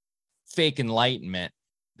fake enlightenment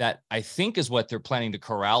that I think is what they're planning to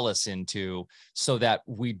corral us into, so that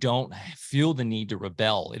we don't feel the need to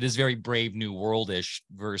rebel. It is very Brave New World-ish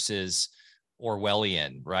versus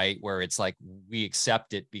Orwellian, right? Where it's like we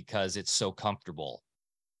accept it because it's so comfortable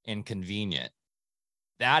and convenient.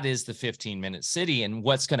 That is the 15-minute city. And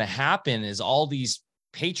what's going to happen is all these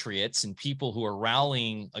patriots and people who are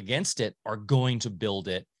rallying against it are going to build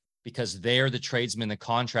it, because they're the tradesmen, the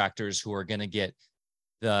contractors who are going to get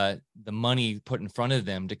the money put in front of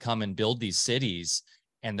them to come and build these cities.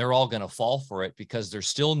 And they're all going to fall for it because they're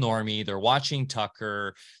still normie. They're watching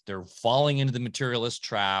Tucker. They're falling into the materialist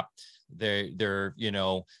trap. They're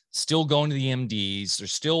still going to the MDs. They're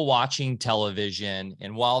still watching television.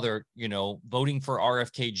 And while they're, voting for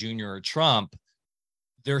RFK Jr. or Trump,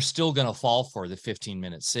 they're still going to fall for the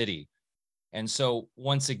 15-minute city. And so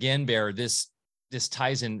once again, Bear, this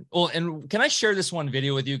ties in. Oh, and can I share this one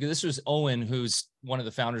video with you? Because this was Owen, who's one of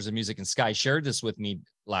the founders of Music and Sky, shared this with me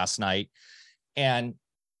last night. And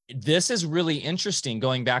this is really interesting.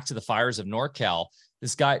 Going back to the fires of NorCal,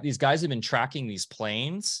 these guys have been tracking these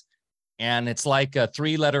planes, and it's like a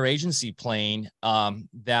 3-letter agency plane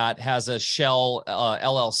that has a shell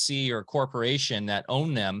LLC or corporation that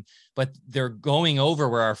own them, but they're going over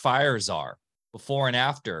where our fires are before and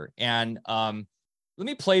after. And let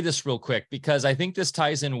me play this real quick, because I think this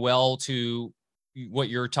ties in well to what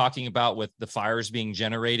you're talking about with the fires being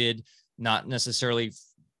generated, not necessarily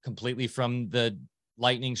completely from the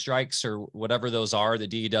lightning strikes or whatever those are, the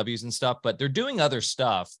DEWs and stuff, but they're doing other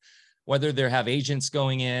stuff, whether they have agents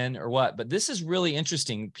going in or what. But this is really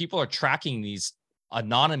interesting. People are tracking these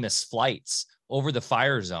anonymous flights over the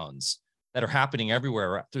fire zones that are happening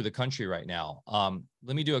everywhere through the country right now.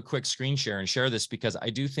 Let me do a quick screen share and share this, because I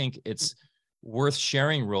do think it's worth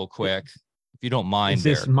sharing real quick, if you don't mind. Is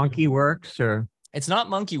this Monkey Works or? It's not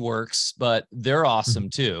Monkey Works, but they're awesome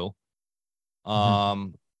too.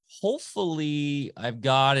 Hopefully I've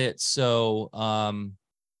got it. So let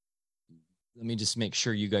me just make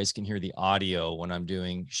sure you guys can hear the audio when I'm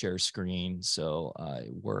doing share screen. So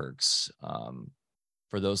it works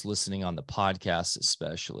for those listening on the podcast,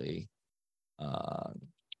 especially.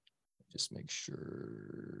 Just make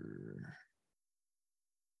sure.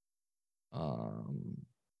 I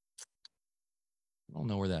don't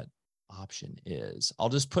know where that option is. I'll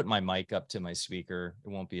just put my mic up to my speaker. It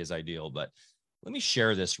won't be as ideal, but let me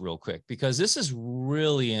share this real quick, because this is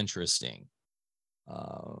really interesting.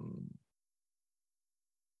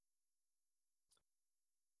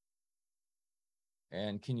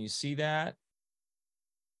 And can you see that?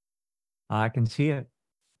 I can see it.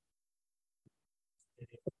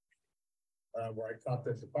 Where I caught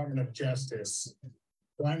the Department of Justice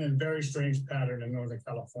flying in a very strange pattern in Northern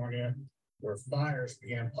California, where fires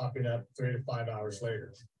began popping up 3 to 5 hours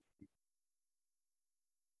later.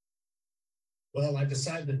 Well, I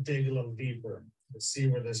decided to dig a little deeper to see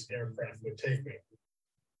where this aircraft would take me.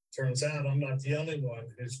 Turns out I'm not the only one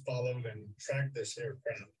who's followed and tracked this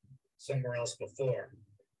aircraft somewhere else before.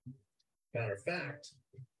 Matter of fact,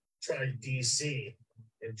 tried DC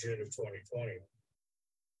in June of 2020.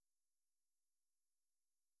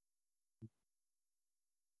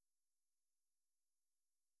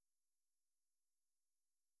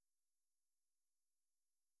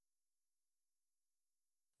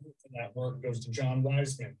 That work goes to John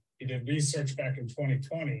Wiseman. He did research back in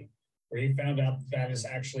 2020 where he found out that is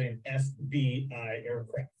actually an FBI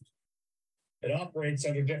aircraft. It operates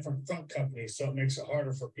under different front companies, so it makes it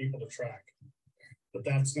harder for people to track. But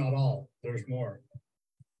that's not all. There's more.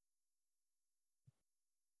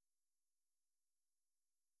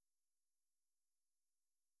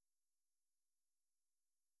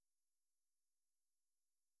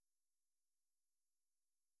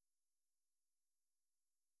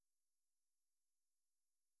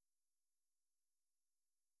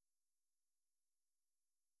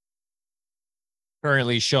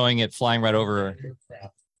 Currently showing it flying right over.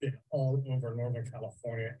 All over Northern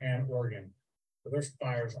California and Oregon. So there's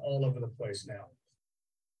fires all over the place now.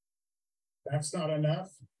 That's not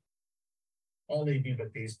enough. I'll leave you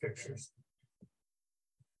with these pictures.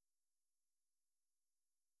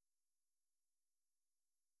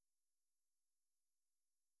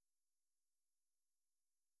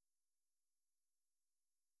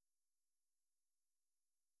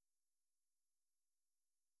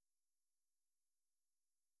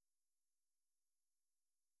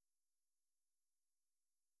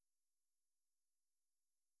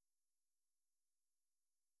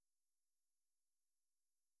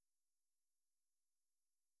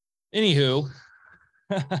 Anywho.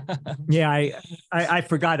 Yeah, I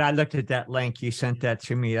forgot. I looked at that link. You sent that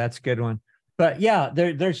to me. That's a good one. But yeah,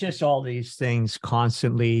 there's just all these things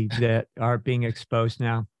constantly that are being exposed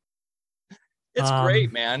now. It's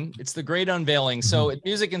great, man. It's the great unveiling. So at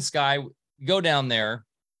Music and Sky, we go down there,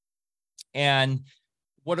 and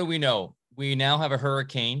what do we know? We now have a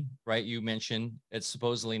hurricane, right? You mentioned it's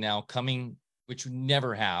supposedly now coming, which we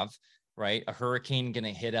never have, right? A hurricane going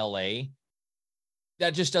to hit LA.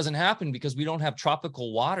 That just doesn't happen because we don't have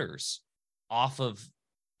tropical waters off of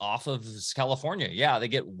California. Yeah, they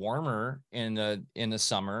get warmer in the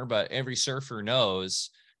summer, but every surfer knows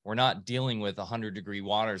we're not dealing with 100-degree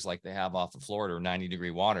waters like they have off of Florida, or 90-degree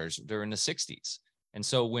waters. They're in the 60s. And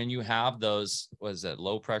so when you have those, was that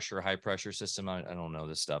low pressure, high pressure system? I don't know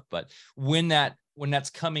this stuff, but when that's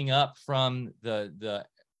coming up from the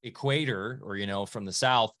equator, or, you know, from the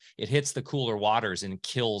south, it hits the cooler waters and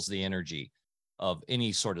kills the energy of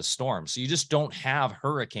any sort of storm. So you just don't have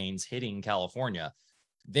hurricanes hitting California.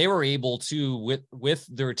 They were able to, with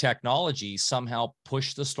their technology, somehow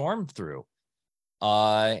push the storm through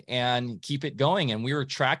and keep it going. And we were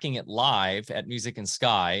tracking it live at Music and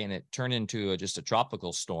Sky, and it turned into just a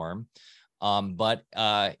tropical storm. But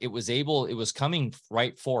it was coming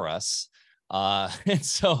right for us. And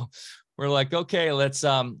so we're like, okay,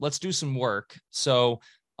 let's do some work. So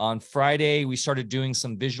on Friday, we started doing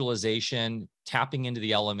some visualization, tapping into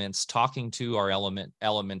the elements, talking to our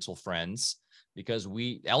elemental friends, because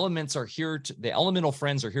the elemental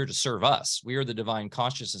friends are here to serve us. We are the divine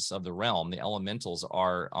consciousness of the realm. The elementals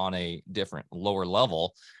are on a different, lower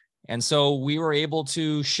level. And so we were able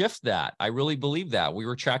to shift that. I really believe that. We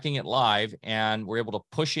were tracking it live, and we're able to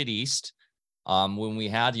push it east when we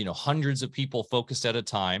had, hundreds of people focused at a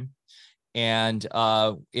time. And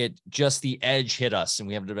the edge hit us, and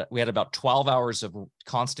we had about 12 hours of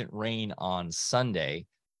constant rain on Sunday,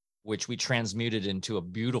 which we transmuted into a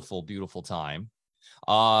beautiful, beautiful time.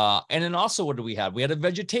 And then also, what do we have? We had a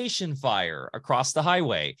vegetation fire across the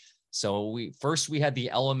highway. So we had the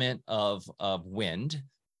element of wind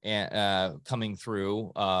and coming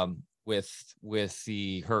through with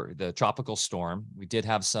the tropical storm. We did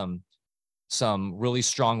have some really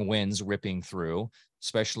strong winds ripping through,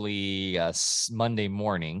 especially Monday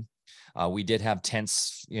morning. We did have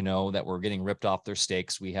tents, that were getting ripped off their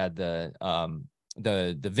stakes. We had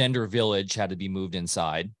the vendor village had to be moved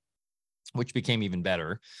inside, which became even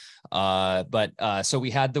better. So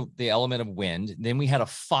we had the element of wind. Then we had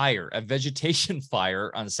a vegetation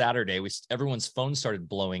fire on Saturday. Everyone's phone started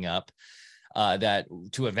blowing up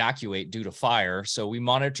to evacuate due to fire. So we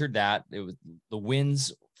monitored that. The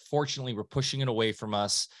winds, fortunately, were pushing it away from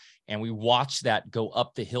us, and we watched that go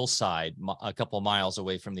up the hillside a couple of miles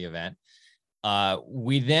away from the event.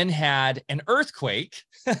 We then had an earthquake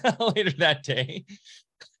later that day.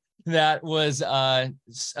 That was the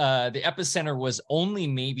epicenter was only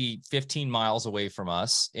maybe 15 miles away from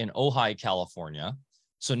us in Ojai, California.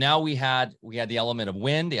 So now we had the element of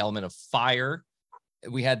wind, the element of fire,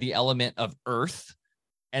 we had the element of earth,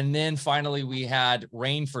 and then finally we had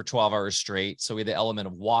rain for 12 hours straight. So we had the element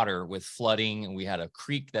of water with flooding, and we had a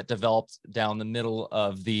creek that developed down the middle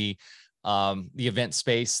of the event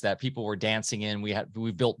space that people were dancing in.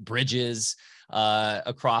 We built bridges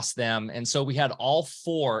across them. And so we had all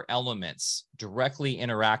four elements directly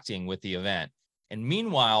interacting with the event. And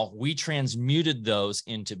meanwhile, we transmuted those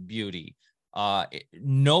into beauty.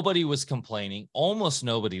 Nobody was complaining. Almost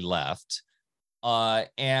nobody left.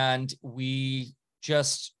 And we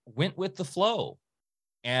just went with the flow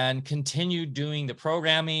and continued doing the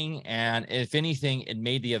programming. And if anything, it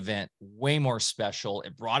made the event way more special.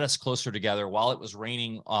 It brought us closer together while it was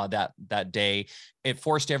raining that day. It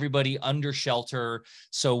forced everybody under shelter.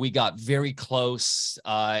 So we got very close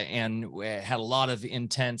and we had a lot of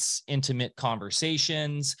intense, intimate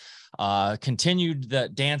conversations, continued the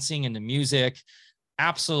dancing and the music.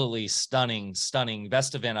 Absolutely stunning.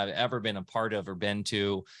 Best event I've ever been a part of or been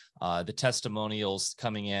to. The testimonials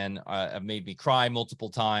coming in have made me cry multiple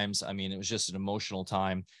times. I mean, it was just an emotional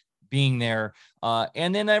time being there.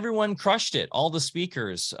 And then everyone crushed it. All the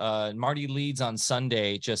speakers, Marty Leeds on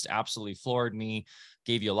Sunday just absolutely floored me.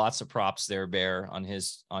 Gave you lots of props there, Bear, on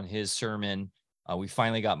his sermon. We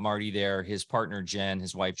finally got Marty there. His partner, Jen,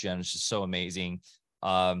 his wife, Jen, is just so amazing.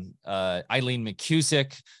 Eileen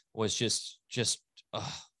McCusick was just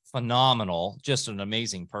phenomenal, just an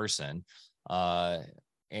amazing person.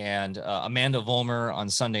 And Amanda Vollmer on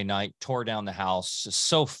Sunday night tore down the house, just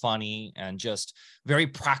so funny and just very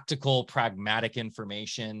practical, pragmatic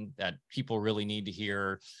information that people really need to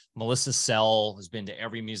hear. Melissa Sell has been to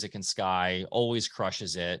every Music and Sky, always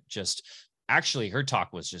crushes it. Just actually, her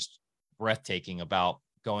talk was just breathtaking about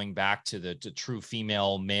going back to the true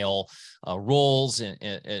female male roles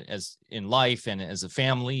as in life and as a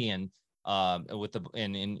family, and with the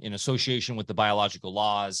in association with the biological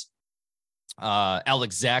laws.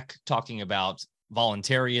 Alex Zek talking about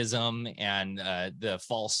voluntarism and the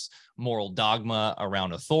false moral dogma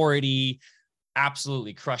around authority.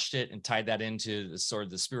 Absolutely crushed it and tied that into the sort of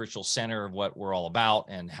the spiritual center of what we're all about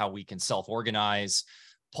and how we can self-organize.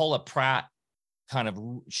 Paula Pratt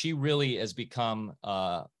she really has become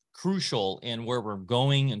crucial in where we're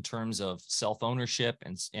going in terms of self-ownership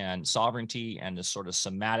and sovereignty, and the sort of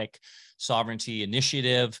somatic sovereignty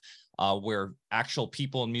initiative, where actual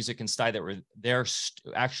people in music and style that were there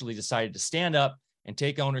actually decided to stand up and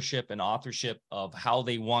take ownership and authorship of how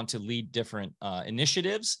they want to lead different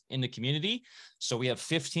initiatives in the community. So we have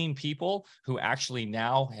 15 people who actually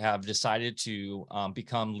now have decided to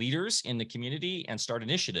become leaders in the community and start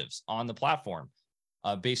initiatives on the platform,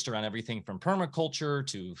 based around everything from permaculture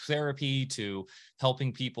to therapy to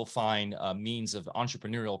helping people find means of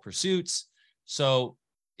entrepreneurial pursuits. So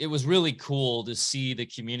it was really cool to see the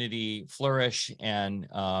community flourish and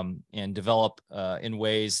develop in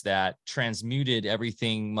ways that transmuted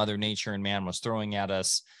everything Mother Nature and man was throwing at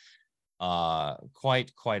us.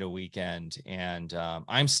 Quite a weekend, and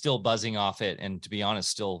I'm still buzzing off it, and to be honest,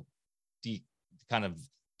 still kind of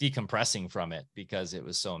decompressing from it because it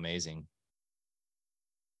was so amazing.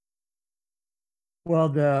 Well,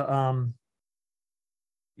 a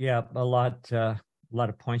lot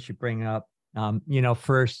of points you bring up.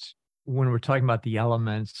 First, when we're talking about the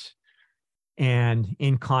elements, and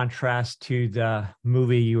in contrast to the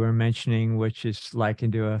movie you were mentioning, which is like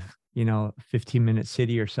into a 15-minute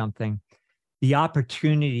city or something, the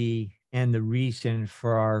opportunity and the reason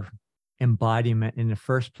for our embodiment in the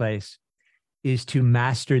first place is to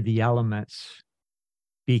master the elements,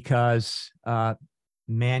 because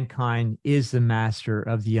mankind is the master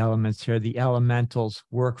of the elements here. The elementals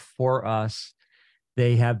work for us.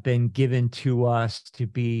 They have been given to us to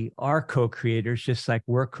be our co-creators, just like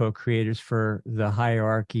we're co-creators for the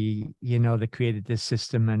hierarchy, that created this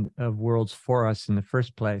system of worlds for us in the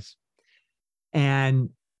first place. And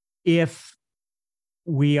if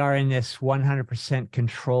we are in this 100%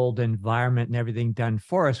 controlled environment and everything done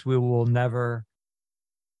for us, we will never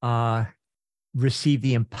receive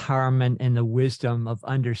the empowerment and the wisdom of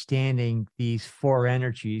understanding these four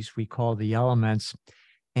energies we call the elements,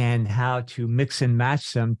 and how to mix and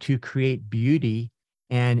match them to create beauty,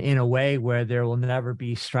 and in a way where there will never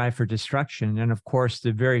be strife for destruction. And of course,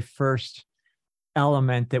 the very first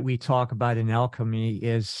element that we talk about in alchemy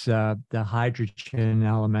is the hydrogen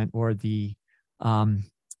element, or the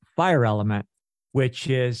fire element, which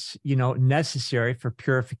is, necessary for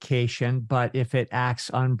purification. But if it acts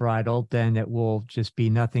unbridled, then it will just be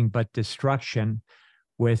nothing but destruction,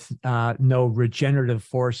 with no regenerative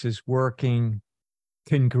forces working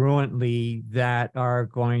congruently that are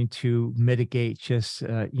going to mitigate just,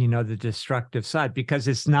 the destructive side, because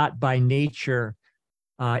it's not by nature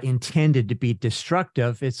intended to be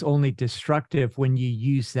destructive. It's only destructive when you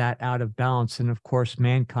use that out of balance. And of course,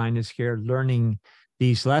 mankind is here learning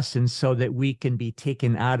these lessons so that we can be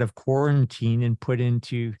taken out of quarantine and put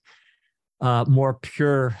into more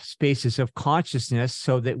pure spaces of consciousness,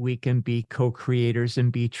 so that we can be co-creators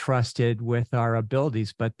and be trusted with our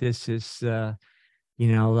abilities. But this is,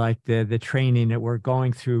 like the training that we're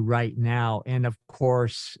going through right now. And of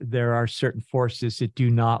course, there are certain forces that do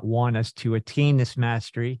not want us to attain this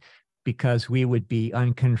mastery, because we would be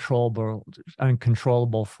uncontrollable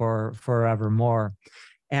for forevermore.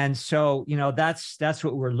 And so, that's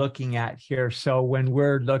what we're looking at here. So when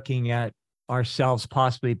we're looking at ourselves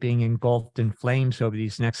possibly being engulfed in flames over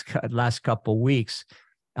these last couple of weeks,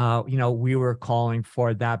 we were calling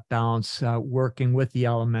for that balance, working with the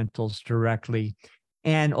elementals directly,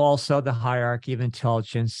 and also the hierarchy of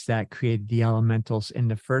intelligence that created the elementals in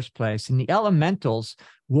the first place. And the elementals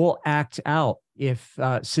will act out if,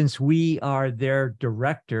 since we are their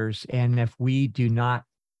directors, and if we do not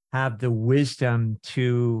have the wisdom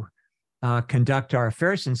to conduct our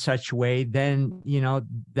affairs in such a way, then,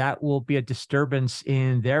 that will be a disturbance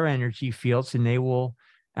in their energy fields, and they will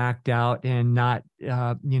act out and not,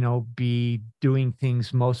 be doing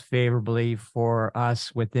things most favorably for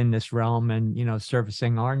us within this realm, and,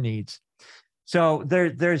 servicing our needs. So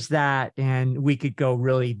there's that. And we could go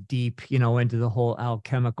really deep, into the whole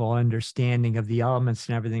alchemical understanding of the elements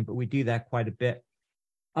and everything, but we do that quite a bit.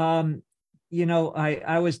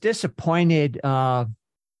 I was disappointed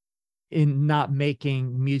in not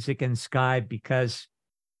making Music in Sky, because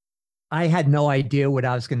I had no idea what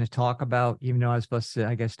I was going to talk about, even though I was supposed to,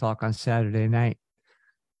 I guess, talk on Saturday night.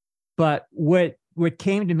 But what what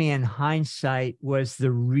came to me in hindsight was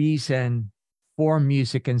the reason for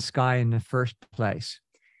Music and Sky in the first place.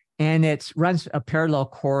 And it runs a parallel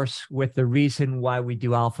course with the reason why we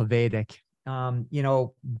do Alpha Vedic.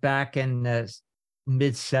 Back in the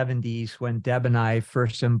mid 70s, when Deb and I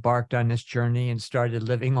first embarked on this journey and started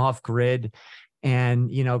living off grid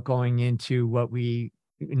and, going into what we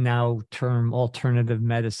now term alternative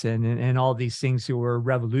medicine and all these things that were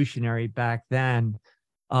revolutionary back then,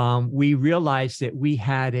 we realized that we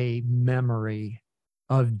had a memory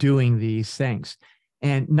of doing these things.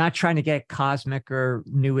 And not trying to get cosmic or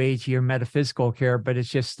new agey or metaphysical here, but it's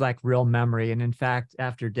just like real memory. And in fact,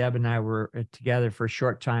 after Deb and I were together for a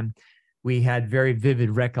short time, we had very vivid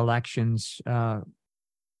recollections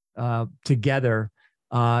together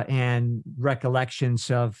and recollections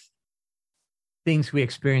of things we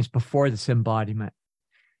experienced before this embodiment.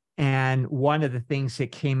 And one of the things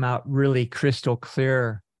that came out really crystal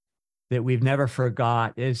clear that we've never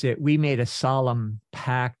forgot is that we made a solemn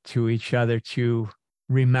pact to each other to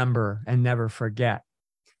remember and never forget.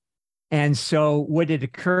 And so what had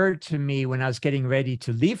occurred to me when I was getting ready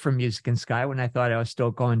to leave for Music and Sky, when I thought I was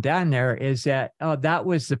still going down there, is that, that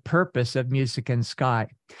was the purpose of Music and Sky.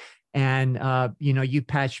 And, you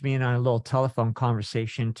patched me in on a little telephone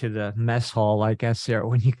conversation to the mess hall, I guess, there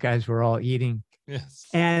when you guys were all eating. Yes.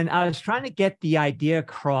 And I was trying to get the idea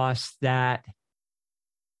across that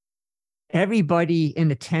everybody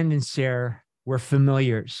in attendance there were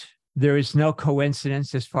familiars. There is no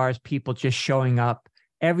coincidence as far as people just showing up.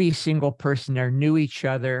 Every single person there knew each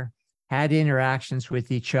other, had interactions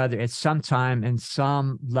with each other at some time in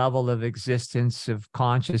some level of existence of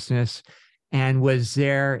consciousness, and was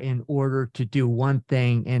there in order to do one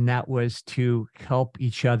thing, and that was to help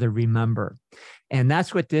each other remember. And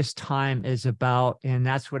that's what this time is about. And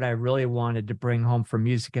that's what I really wanted to bring home for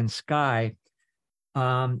Music and Sky.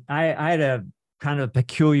 I had a kind of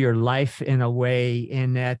peculiar life in a way,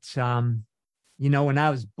 in that, when I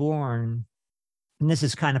was born, and this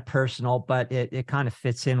is kind of personal, but it kind of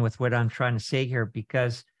fits in with what I'm trying to say here,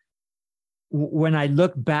 because when I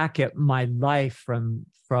look back at my life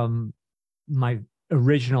from my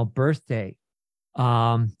original birthday,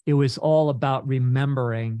 it was all about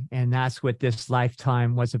remembering. And that's what this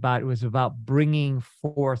lifetime was about. It was about bringing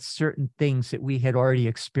forth certain things that we had already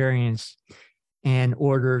experienced in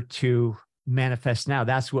order to manifest now.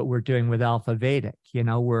 That's what we're doing with Alpha Vedic.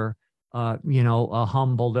 We're, a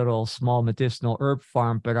humble little small medicinal herb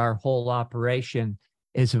farm, but our whole operation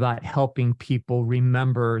is about helping people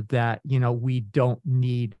remember that, we don't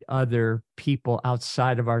need other people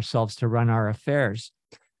outside of ourselves to run our affairs.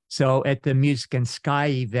 So at the Music and Sky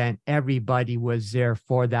event, everybody was there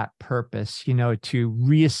for that purpose, to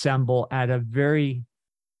reassemble at a very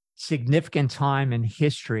significant time in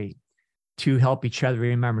history to help each other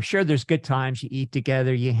remember. Sure, there's good times. You eat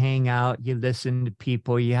together, you hang out, you listen to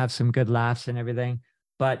people, you have some good laughs and everything.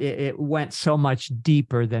 But it went so much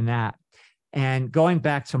deeper than that. And going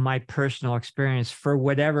back to my personal experience, for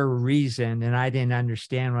whatever reason, and I didn't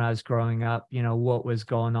understand when I was growing up, what was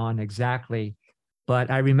going on exactly. But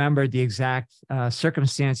I remember the exact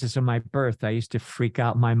circumstances of my birth. I used to freak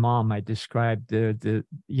out my mom. I described the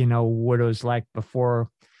what it was like before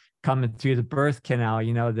coming through the birth canal,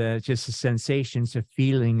 just the sensations of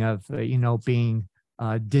feeling of, being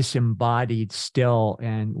disembodied still,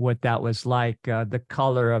 and what that was like, the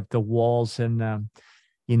color of the walls and,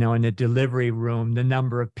 in the delivery room, the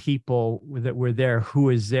number of people that were there, who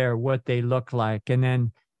was there, what they looked like. And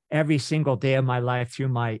then every single day of my life through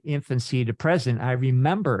my infancy to present, I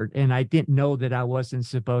remembered, and I didn't know that I wasn't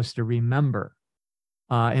supposed to remember.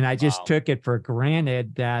 And I just took it for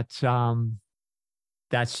granted that,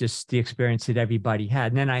 that's just the experience that everybody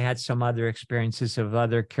had. And then I had some other experiences of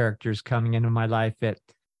other characters coming into my life at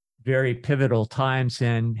very pivotal times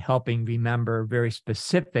and helping remember very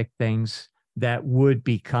specific things that would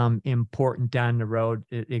become important down the road,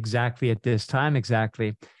 exactly at this time,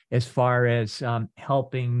 exactly as far as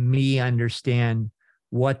helping me understand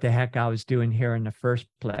what the heck I was doing here in the first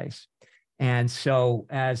place. And so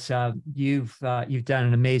as you've done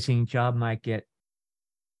an amazing job, Mike, at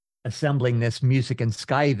assembling this Music and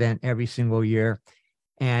Sky event every single year.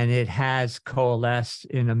 And it has coalesced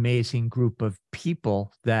an amazing group of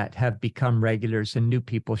people that have become regulars and new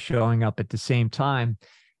people showing up at the same time.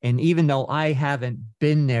 And even though I haven't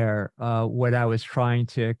been there, what I was trying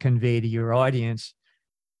to convey to your audience,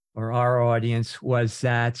 or our audience, was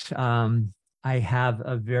that I have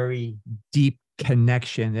a very deep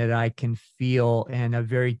connection that I can feel, and a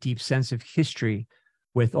very deep sense of history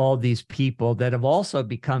with all these people that have also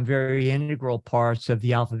become very integral parts of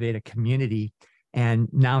the Alpha Vedic community. and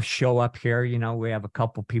now show up here. You know, we have a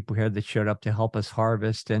couple people here that showed up to help us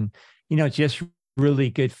harvest, and, you know, just really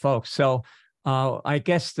good folks. So I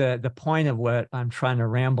guess the point of what I'm trying to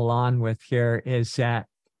ramble on with here is that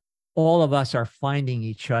all of us are finding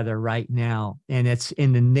each other right now, and it's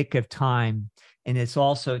in the nick of time. And it's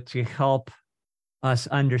also to help us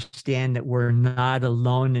understand that we're not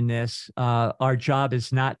alone in this. Our job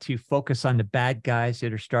is not to focus on the bad guys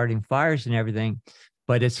that are starting fires and everything,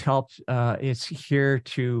 but it's here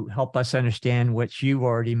to help us understand what you've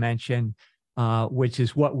already mentioned, which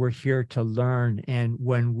is what we're here to learn. And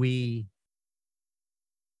when we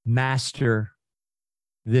master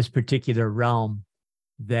this particular realm,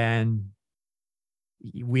 then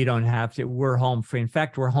we don't have to, we're home free. In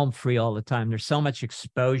fact, we're home free all the time. There's so much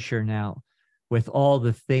exposure now with all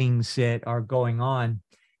the things that are going on.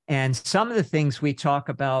 And some of the things we talk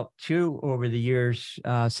about too over the years,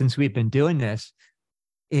 since we've been doing this,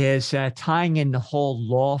 is tying in the whole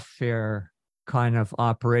lawfare kind of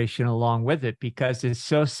operation along with it, because it's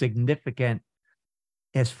so significant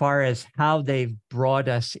as far as how they've brought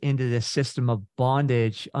us into this system of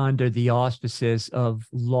bondage under the auspices of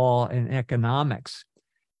law and economics.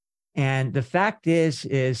 And the fact is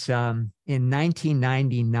in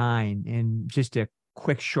 1999, and just a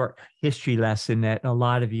quick short history lesson that a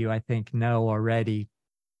lot of you, I think, know already,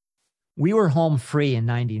 we were home free in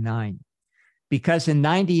 99, because in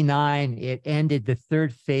 99, it ended the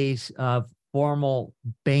third phase of formal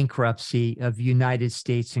bankruptcy of United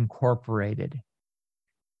States Incorporated.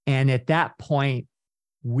 And at that point,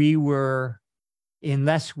 we were,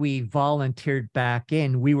 unless we volunteered back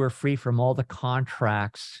in, we were free from all the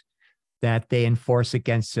contracts that they enforce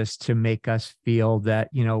against us to make us feel that,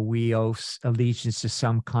 you know, we owe allegiance to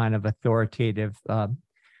some kind of authoritative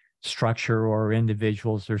structure or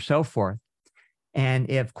individuals or so forth. And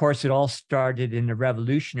of course, it all started in the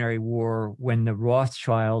Revolutionary War, when the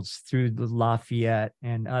Rothschilds, through the Lafayette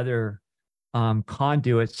and other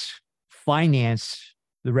conduits, financed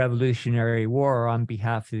the Revolutionary War on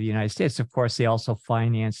behalf of the United States. Of course, they also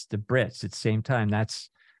financed the Brits at the same time.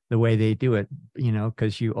 That's the way they do it, you know,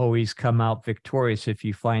 because you always come out victorious if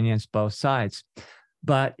you finance both sides.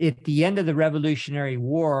 But at the end of the Revolutionary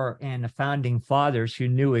War, and the founding fathers, who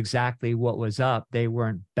knew exactly what was up, they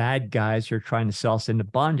weren't bad guys who are trying to sell us into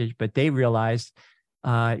bondage, but they realized,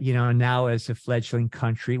 you know, now as a fledgling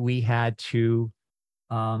country, we had to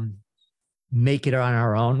make it on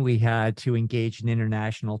our own. We had to engage in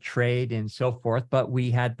international trade and so forth, but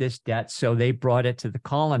we had this debt. So they brought it to the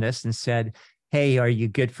colonists and said, hey, are you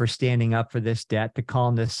good for standing up for this debt? The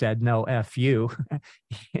colonists said, no, F you.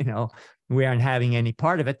 You know, we aren't having any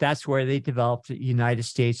part of it. That's where they developed the United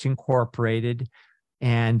States Incorporated.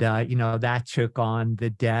 And, you know, that took on the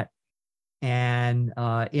debt. And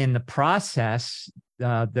in the process,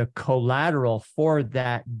 the collateral for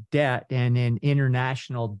that debt, and in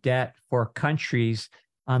international debt for countries,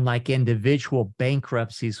 unlike individual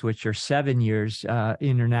bankruptcies, which are 7 years,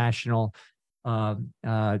 international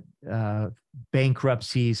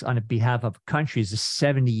bankruptcies on behalf of countries, a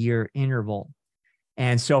 70-year interval.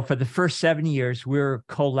 And so for the first 7 years, we're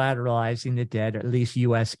collateralizing the debt, or at least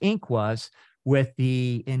U.S. Inc. was, with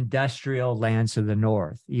the industrial lands of the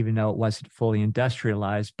North, even though it wasn't fully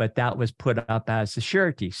industrialized, but that was put up as a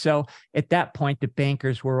surety. So at that point, the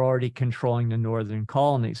bankers were already controlling the northern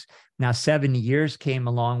colonies. Now, 70 years came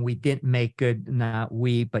along. We didn't make good, not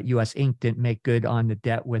we, but US Inc. didn't make good on the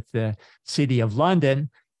debt with the City of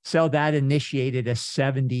London. So that initiated a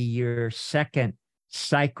 70-year second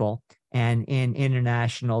cycle. And in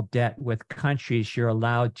international debt with countries, you're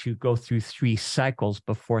allowed to go through 3 cycles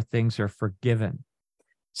before things are forgiven.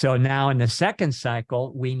 So now in the second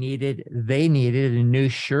cycle, they needed a new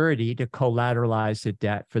surety to collateralize the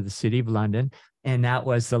debt for the City of London. And that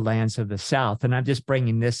was the lands of the South. And I'm just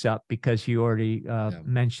bringing this up because you already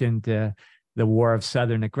mentioned the War of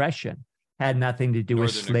Southern Aggression. Had nothing to do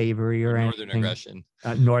with slavery or anything. Northern aggression.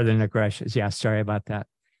 Northern aggressions. Yeah, sorry about that.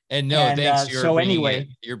 And no, thanks.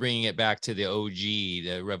 You're bringing it back to the OG,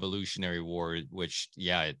 the Revolutionary War, which,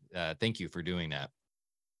 thank you for doing that.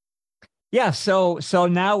 Yeah. So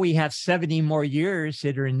now we have 70 more years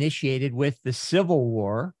that are initiated with the Civil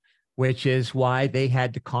War, which is why they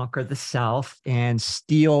had to conquer the South and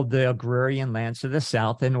steal the agrarian lands of the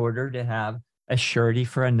South in order to have a surety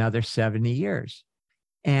for another 70 years.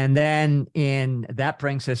 And then that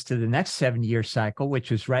brings us to the next 70-year cycle,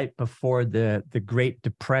 which was right before the Great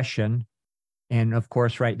Depression. And of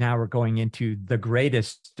course, right now we're going into the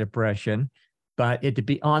greatest depression. But at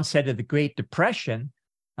the onset of the Great Depression,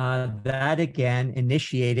 that again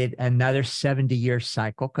initiated another 70-year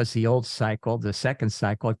cycle, because the old cycle, the second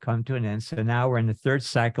cycle, had come to an end. So now we're in the third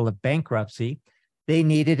cycle of bankruptcy. they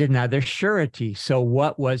needed another surety. So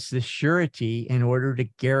what was the surety in order to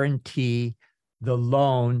guarantee the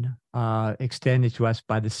loan extended to us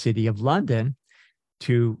by the City of London,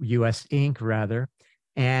 to US Inc. rather?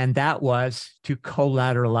 And that was to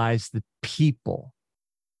collateralize the people.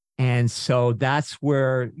 And so that's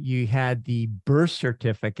where you had the birth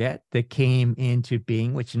certificate that came into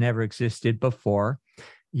being, which never existed before.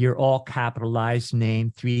 Your all capitalized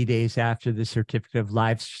name 3 days after the certificate of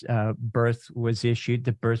life's birth was issued,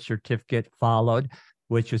 the birth certificate followed,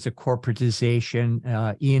 which was a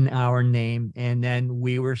corporatization in our name. And then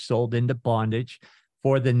we were sold into bondage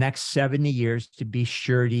for the next 70 years to be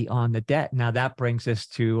surety on the debt. Now that brings us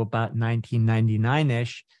to about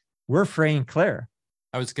 1999-ish. We're free and clear.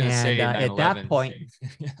 I was going to say at that point,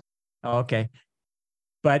 okay.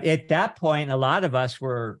 But at that point, a lot of us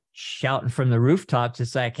were shouting from the rooftops.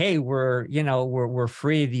 It's like, hey, we're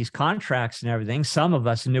free of these contracts and everything. Some of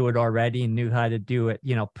us knew it already and knew how to do it,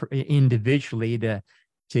 individually to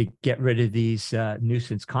get rid of these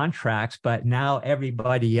nuisance contracts. But now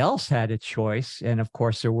everybody else had a choice. And of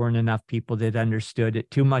course, there weren't enough people that understood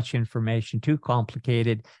it. Too much information, too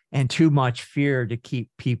complicated, and too much fear to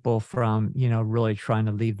keep people from, really trying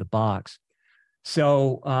to leave the box.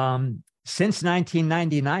 So, since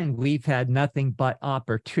 1999, we've had nothing but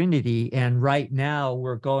opportunity. And right now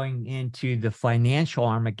we're going into the financial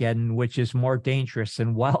Armageddon, which is more dangerous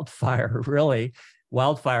than wildfire, really.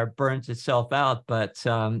 Wildfire burns itself out, but,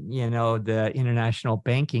 the international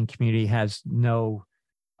banking community has no,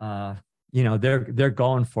 they're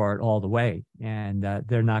going for it all the way. And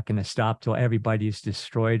they're not going to stop till everybody's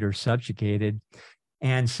destroyed or subjugated.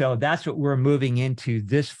 And so that's what we're moving into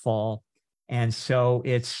this fall. And so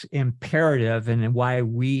it's imperative, and why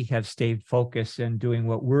we have stayed focused and doing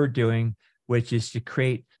what we're doing, which is to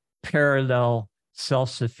create parallel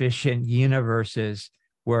self-sufficient universes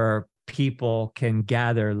where people can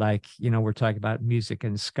gather, like, we're talking about Music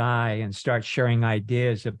and Sky, and start sharing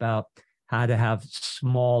ideas about how to have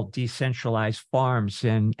small decentralized farms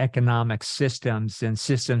and economic systems and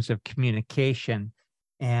systems of communication,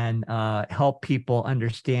 and help people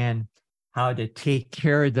understand how to take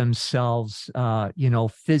care of themselves,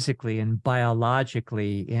 physically and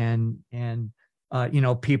biologically. And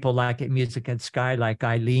people like at Music and Sky, like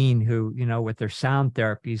Eileen, who, with their sound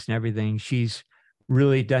therapies and everything, she's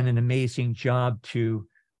really done an amazing job to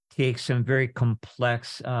take some very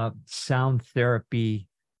complex sound therapy,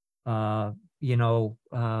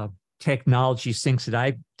 technologies, things that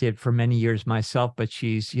I did for many years myself, but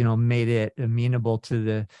she's, made it amenable to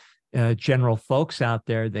the general folks out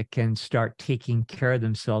there that can start taking care of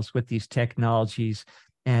themselves with these technologies,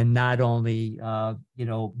 and not only,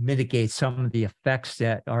 mitigate some of the effects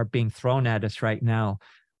that are being thrown at us right now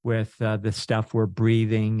with the stuff we're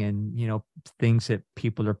breathing and, things that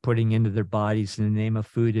people are putting into their bodies in the name of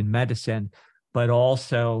food and medicine, but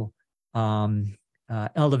also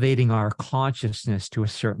elevating our consciousness to a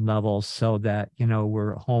certain level so that,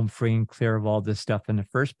 we're home free and clear of all this stuff in the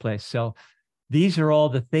first place. So these are all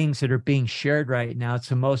the things that are being shared right now. It's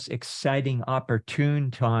the most exciting,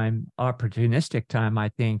 opportunistic time, I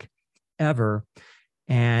think, ever.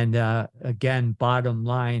 And again, bottom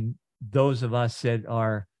line, those of us that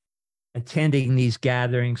are attending these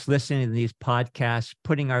gatherings, listening to these podcasts,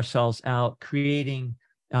 putting ourselves out, creating,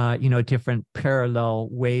 different parallel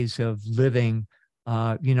ways of living,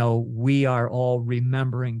 we are all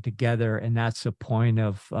remembering together, and that's the point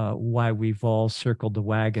of why we've all circled the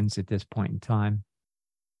wagons at this point in time.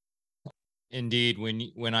 Indeed,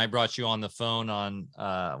 when I brought you on the phone on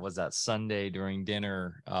was that Sunday during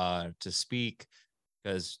dinner to speak,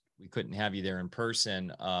 because we couldn't have you there in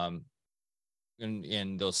person,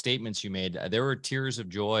 in those statements you made, there were tears of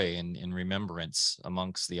joy and remembrance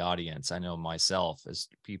amongst the audience. I know myself, as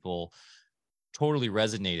people totally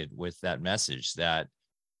resonated with that message, that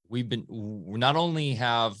we not only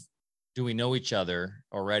do we know each other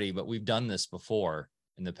already, but we've done this before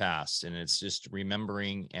in the past. And it's just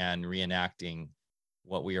remembering and reenacting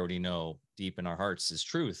what we already know deep in our hearts is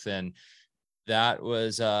truth. And that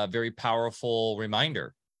was a very powerful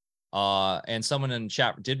reminder. And someone in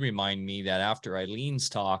chat did remind me that after Eileen's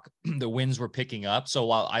talk, the winds were picking up. So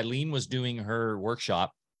while Eileen was doing her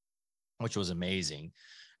workshop, which was amazing,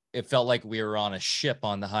 it felt like we were on a ship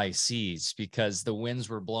on the high seas, because the winds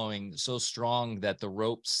were blowing so strong that the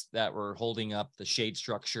ropes that were holding up the shade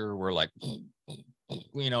structure were like, you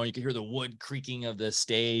could hear the wood creaking of the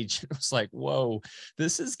stage. It was like, whoa,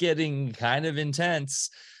 this is getting kind of intense.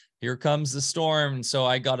 Here comes the storm. And so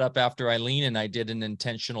I got up after Eileen and I did an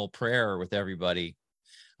intentional prayer with everybody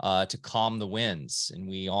to calm the winds. And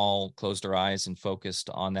we all closed our eyes and focused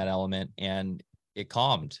on that element. And it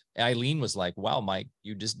calmed. Eileen was like, wow, Mike,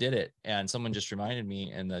 you just did it. And someone just reminded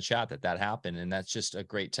me in the chat that happened. And that's just a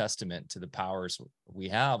great testament to the powers we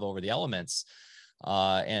have over the elements.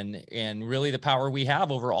 And really the power we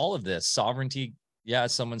have over all of this sovereignty. Yeah.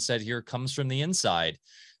 Someone said here comes from the inside.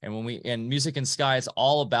 And when Music and Sky, it's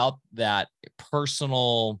all about that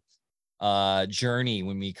personal journey.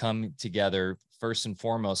 When we come together, first and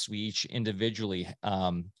foremost, we each individually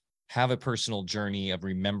have a personal journey of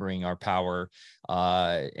remembering our power.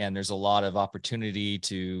 And there's a lot of opportunity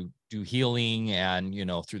to do healing and,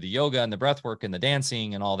 through the yoga and the breath work and the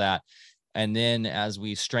dancing and all that. And then as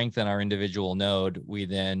we strengthen our individual node, we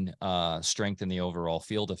then strengthen the overall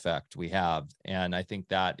field effect we have. And I think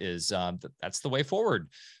that is, that's the way forward,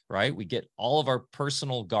 right? We get all of our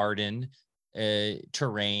personal garden,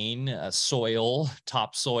 terrain, soil,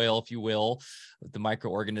 topsoil, if you will, the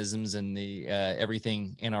microorganisms and the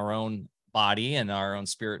everything in our own body and our own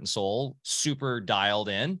spirit and soul, super dialed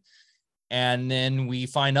in. And then we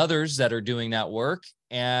find others that are doing that work,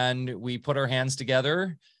 and we put our hands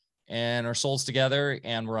together and our souls together,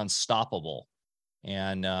 and we're unstoppable.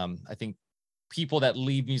 And I think people that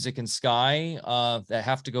leave Music and Sky that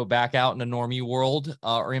have to go back out in the normie world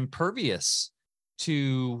are impervious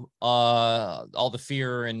to all the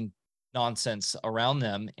fear and nonsense around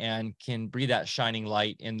them, and can breathe that shining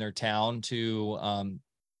light in their town to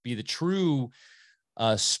be the true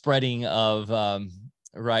spreading of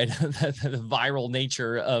right the viral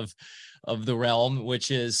nature of the realm,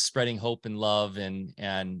 which is spreading hope and love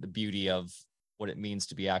and the beauty of what it means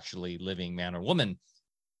to be actually living man or woman.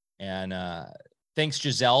 And thanks,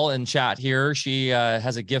 Giselle, in chat here. She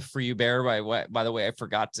has a gift for you, Bear. By the way, I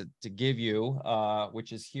forgot to give you,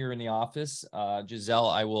 which is here in the office. Giselle,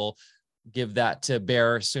 I will give that to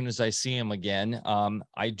Bear as soon as I see him again.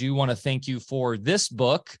 I do want to thank you for this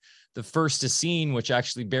book. The First to Scene, which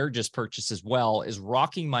actually Bear just purchased as well, is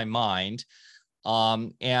rocking my mind.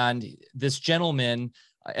 And this gentleman,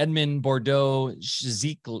 Edmund Bordeaux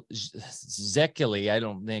Zekeli, I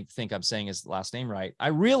don't think I'm saying his last name right, I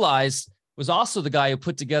realized was also the guy who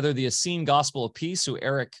put together the Essene Gospel of Peace, who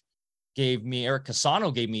Eric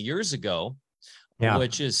Cassano gave me years ago,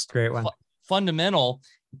 which is great one. Fundamental.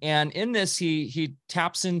 And in this, he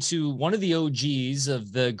taps into one of the OGs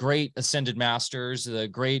of the great ascended masters, the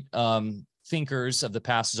great thinkers of the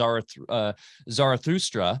past,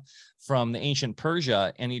 Zarathustra from the ancient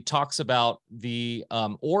Persia. And he talks about the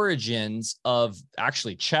origins of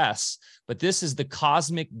actually chess, but this is the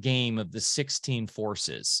cosmic game of the 16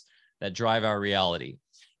 forces that drive our reality.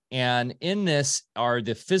 And in this are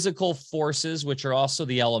the physical forces, which are also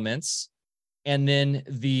the elements, and then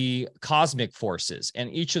the cosmic forces,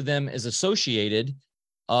 and each of them is associated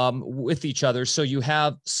with each other. So you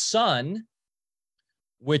have sun,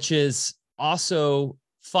 which is also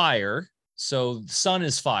fire. So sun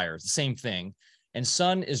is fire, the same thing. And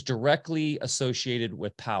sun is directly associated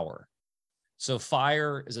with power. So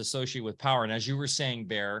fire is associated with power. And as you were saying,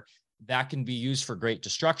 Bear, that can be used for great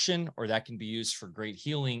destruction, or that can be used for great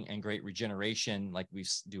healing and great regeneration, like we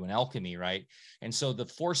do in alchemy, right? And so the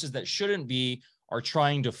forces that shouldn't be are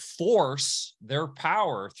trying to force their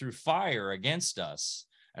power through fire against us.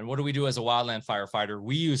 And what do we do as a wildland firefighter?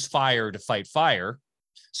 We use fire to fight fire.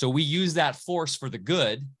 So we use that force for the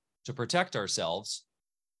good to protect ourselves.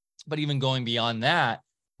 But even going beyond that,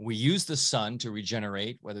 we use the sun to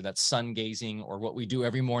regenerate, whether that's sun gazing or what we do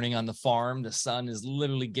every morning on the farm. The sun is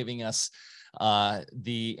literally giving us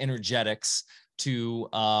the energetics to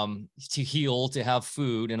heal, to have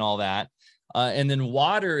food and all that. And then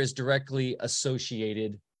water is directly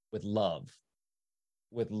associated with love,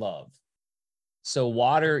 So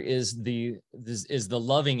water is the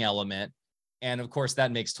loving element. And of course,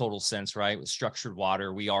 that makes total sense, right? With structured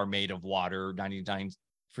water, we are made of water. 99%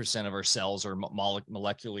 of our cells are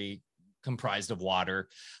molecularly comprised of water.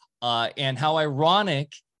 And how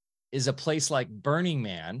ironic is a place like Burning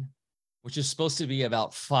Man, which is supposed to be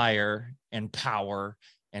about fire and power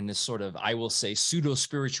and this sort of, I will say,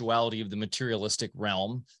 pseudo-spirituality of the materialistic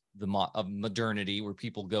realm of modernity, where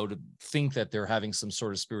people go to think that they're having some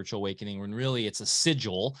sort of spiritual awakening, when really it's a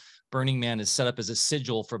sigil. Burning Man is set up as a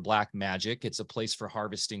sigil for black magic. It's a place for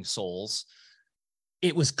harvesting souls.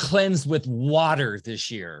 It was cleansed with water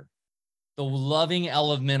this year. The loving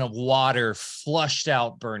element of water flushed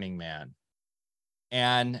out Burning Man.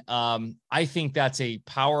 And I think that's a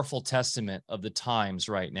powerful testament of the times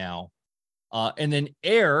right now. And then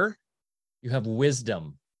air, you have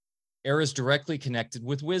wisdom. Air is directly connected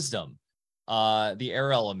with wisdom, the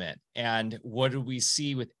air element. And what do we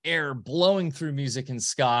see with air blowing through Music and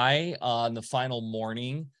Sky on the final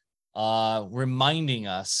morning, reminding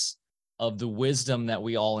us of the wisdom that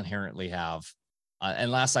we all inherently have.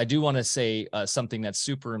 And last, I do want to say something that's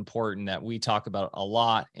super important that we talk about a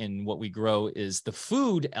lot in what we grow is the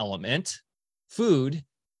food element. Food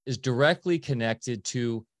is directly connected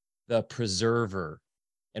to the preserver.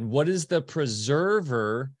 And what is the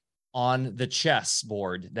preserver on the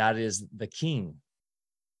chessboard? That is the king,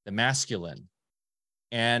 the masculine.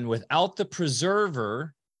 And without the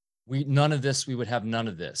preserver, we would have none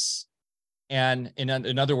of this. And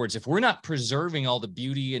in other words, if we're not preserving all the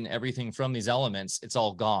beauty and everything from these elements, it's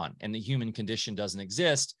all gone and the human condition doesn't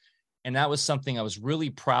exist. And that was something I was really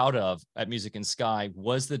proud of at Music and Sky,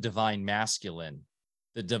 was the divine masculine,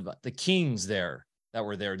 the kings there that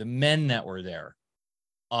were there, the men that were there,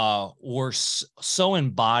 were so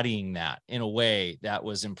embodying that in a way that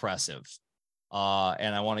was impressive.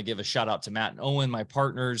 And I want to give a shout out to Matt and Owen, my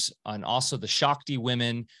partners, and also the Shakti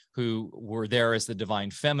women who were there as the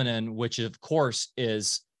divine feminine, which of course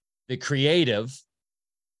is the creative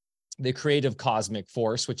cosmic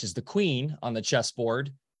force, which is the queen on the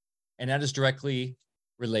chessboard. And that is directly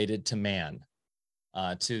related to man,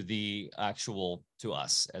 to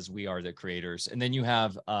us as we are the creators. And then you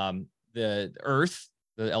have the earth,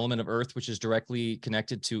 the element of earth, which is directly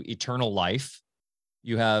connected to eternal life.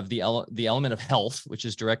 You have the element of health, which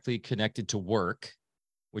is directly connected to work,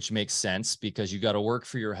 which makes sense because you got to work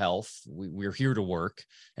for your health. We're here to work.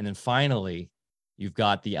 And then finally, you've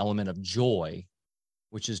got the element of joy,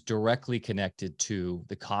 which is directly connected to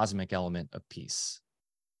the cosmic element of peace.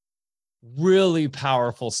 Really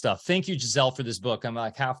powerful stuff. Thank you, Giselle, for this book. I'm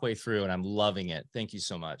like halfway through and I'm loving it. Thank you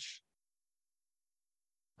so much.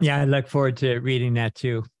 Yeah, I look forward to reading that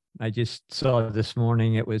too. I just saw it this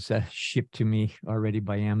morning. It was shipped to me already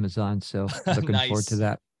by Amazon. So looking Nice. forward to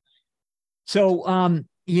that. So,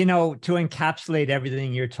 to encapsulate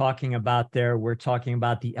everything you're talking about there, we're talking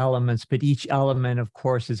about the elements, but each element, of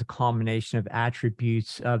course, is a combination of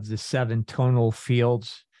attributes of the 7 tonal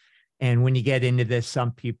fields. And when you get into this,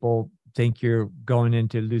 some people think you're going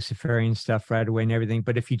into Luciferian stuff right away and everything.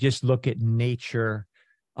 But if you just look at nature,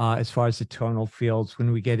 as far as the tonal fields,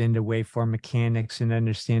 when we get into waveform mechanics and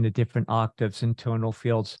understand the different octaves and tonal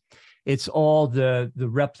fields, it's all the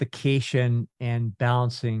replication and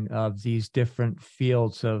balancing of these different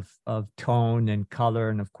fields of tone and color.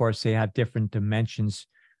 And of course, they have different dimensions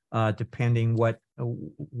depending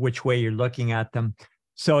which way you're looking at them.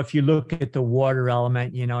 So if you look at the water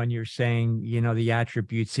element, and you're saying, the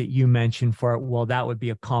attributes that you mentioned for it, well, that would be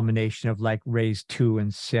a combination of like rays 2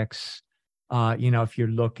 and 6. If you're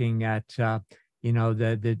looking at,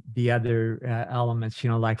 the other elements,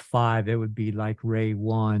 like 5, it would be like ray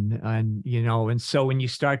 1. And so when you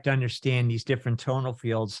start to understand these different tonal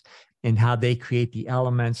fields and how they create the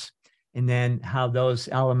elements, and then how those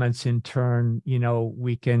elements in turn,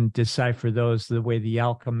 we can decipher those the way the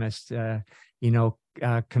alchemist,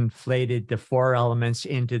 conflated the 4 elements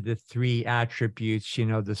into the 3 attributes,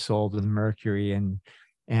 the soul, the mercury, and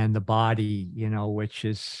the body, which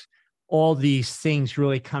is all these things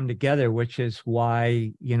really come together, which is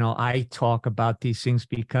why, I talk about these things,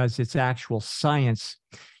 because it's actual science.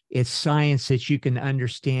 It's science that you can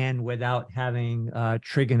understand without having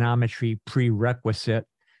trigonometry prerequisite.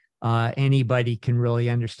 Anybody can really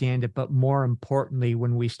understand it. But more importantly,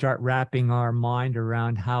 when we start wrapping our mind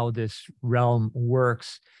around how this realm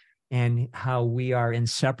works and how we are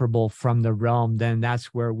inseparable from the realm, then that's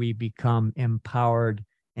where we become empowered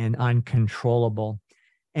and uncontrollable.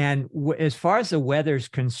 And as far as the weather is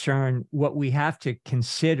concerned, what we have to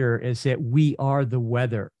consider is that we are the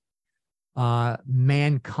weather.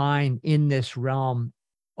 Mankind in this realm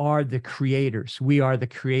are the creators. We are the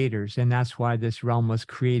creators. And that's why this realm was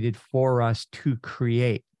created for us to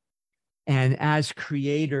create. And as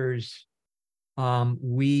creators,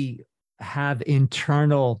 we have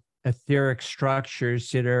internal etheric structures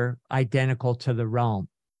that are identical to the realm.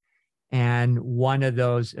 And one of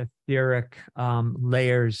those etheric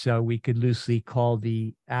layers we could loosely call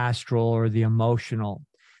the astral or the emotional.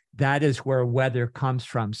 That is where weather comes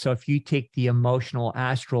from. So if you take the emotional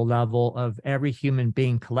astral level of every human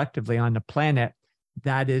being collectively on the planet,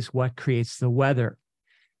 that is what creates the weather.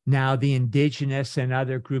 Now, the indigenous and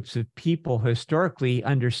other groups of people historically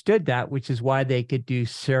understood that, which is why they could do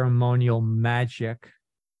ceremonial magic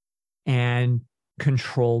and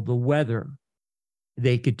control the weather.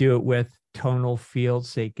 They could do it with tonal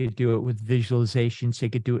fields. They could do it with visualizations. They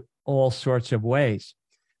could do it all sorts of ways.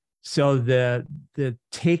 So the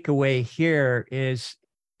takeaway here is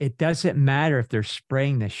it doesn't matter if they're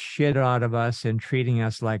spraying the shit out of us and treating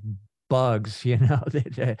us like bugs,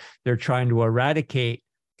 that they're trying to eradicate.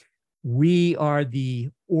 we are the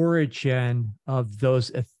origin of those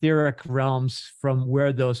etheric realms from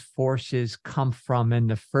where those forces come from in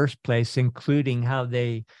the first place, including how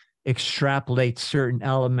they extrapolate certain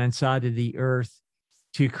elements out of the earth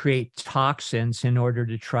to create toxins in order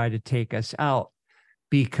to try to take us out.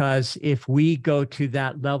 Because if we go to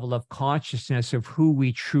that level of consciousness of who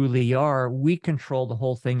we truly are, we control the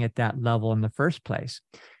whole thing at that level in the first place.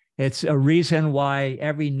 It's a reason why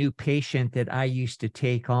every new patient that I used to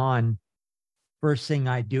take on, first thing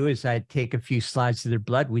I do is I'd take a few slides of their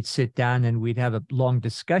blood. We'd sit down and we'd have a long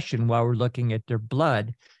discussion while we're looking at their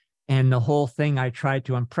blood. And the whole thing I try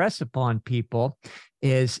to impress upon people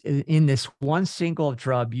is in this one single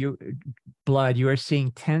blood, you are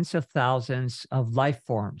seeing tens of thousands of life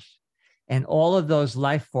forms. And all of those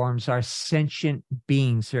life forms are sentient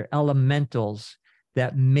beings, they're elementals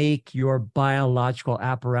that make your biological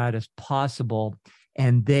apparatus possible.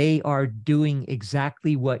 And they are doing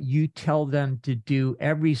exactly what you tell them to do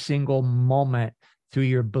every single moment through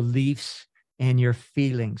your beliefs and your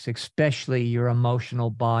feelings, especially your emotional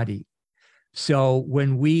body. So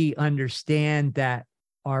when we understand that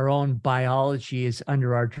our own biology is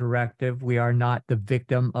under our directive, we are not the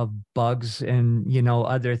victim of bugs and,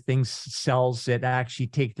 other things, cells that actually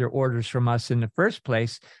take their orders from us in the first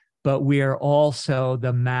place, but we are also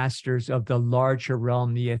the masters of the larger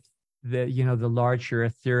realm, the larger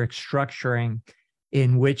etheric structuring,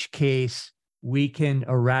 in which case we can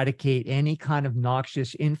eradicate any kind of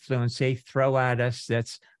noxious influence they throw at us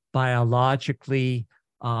that's biologically,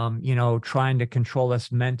 trying to control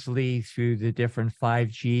us mentally through the different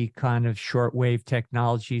 5G kind of shortwave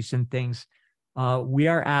technologies and things. We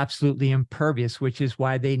are absolutely impervious, which is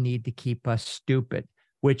why they need to keep us stupid,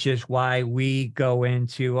 which is why we go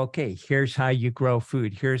into, okay, here's how you grow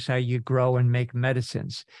food. Here's how you grow and make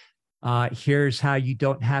medicines. Here's how you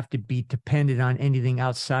don't have to be dependent on anything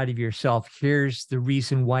outside of yourself. Here's the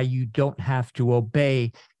reason why you don't have to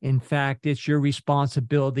obey. In fact, it's your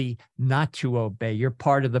responsibility not to obey. You're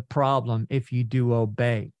part of the problem if you do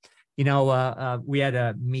obey. We had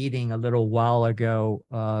a meeting a little while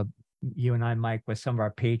ago, you and I, Mike, with some of our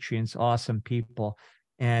patrons, awesome people.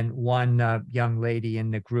 And one young lady in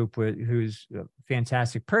the group who's a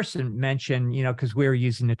fantastic person mentioned, because we were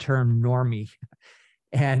using the term normie.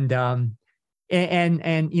 And I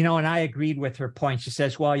agreed with her point. She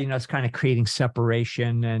says, well, it's kind of creating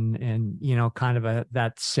separation and kind of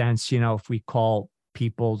that sense, if we call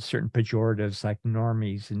people certain pejoratives like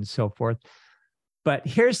normies and so forth. But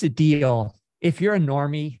here's the deal. If you're a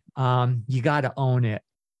normie, you got to own it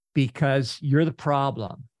because you're the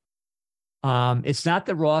problem. It's not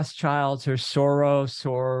the Rothschilds or Soros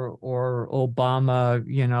or Obama,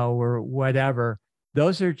 or whatever.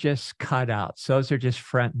 Those are just cutouts. Those are just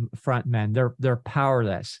front men. They're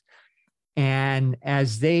powerless. And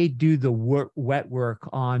as they do the wet work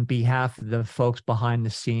on behalf of the folks behind the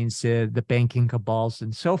scenes, the banking cabals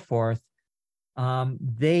and so forth,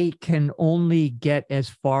 they can only get as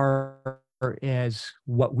far as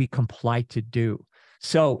what we comply to do.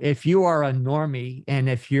 So if you are a normie and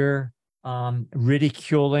if you're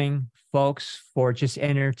ridiculing folks for just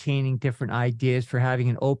entertaining different ideas, for having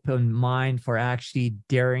an open mind, for actually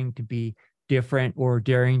daring to be different or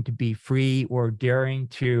daring to be free or daring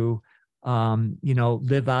to,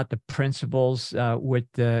 live out the principles with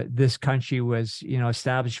this country was,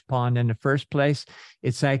 established upon in the first place.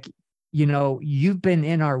 It's like, you've been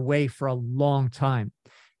in our way for a long time.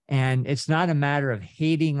 And it's not a matter of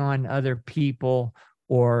hating on other people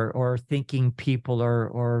or thinking people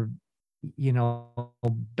are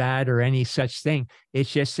bad or any such thing.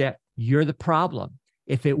 It's just that you're the problem.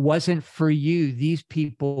 If it wasn't for you, these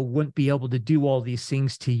people wouldn't be able to do all these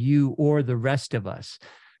things to you or the rest of us.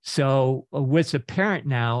 So what's apparent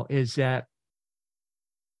now is that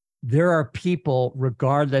there are people,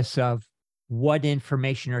 regardless of what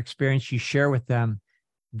information or experience you share with them,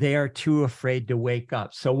 they are too afraid to wake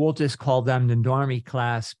up. So we'll just call them the normie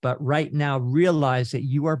class. But right now, realize that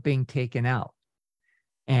you are being taken out.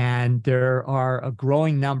 And there are a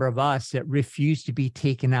growing number of us that refuse to be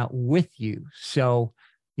taken out with you. So,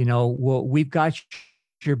 we've got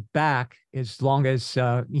your back as long as,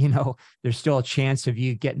 there's still a chance of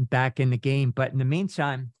you getting back in the game. But in the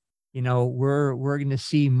meantime, we're going to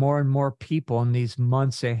see more and more people in these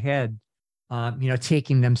months ahead,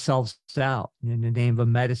 taking themselves out in the name of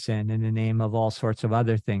medicine, in the name of all sorts of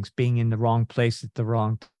other things, being in the wrong place at the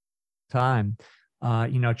wrong time.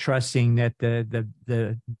 Trusting that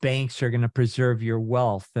the banks are going to preserve your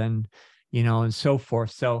wealth and so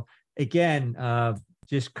forth. So again,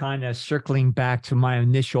 just kind of circling back to my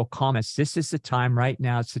initial comments, this is the time right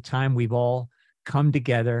now. It's the time we've all come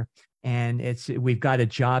together. And we've got a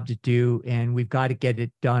job to do, and we've got to get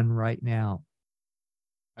it done right now.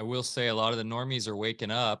 I will say a lot of the normies are waking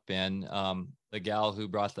up, and the gal who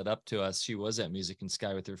brought that up to us, she was at Music and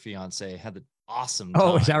Sky with her fiance, had an awesome time.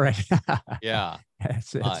 Oh, is that right? Yeah.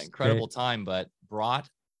 It's Incredible great. time, but brought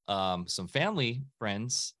some family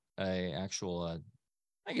friends, I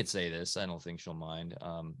could say this, I don't think she'll mind.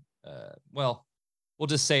 Well, we'll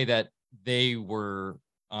just say that they were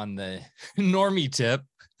on the normie tip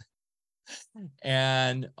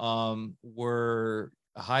and were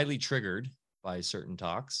highly triggered by certain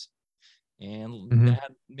talks, and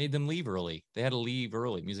that made them leave early. They had to leave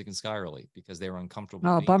early, Music and Sky early, because they were uncomfortable.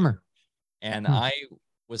 Oh, bummer. There. And I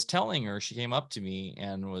was telling her, she came up to me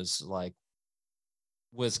and was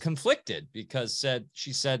conflicted, because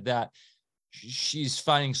she said that she's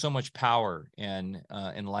finding so much power and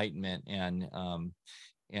enlightenment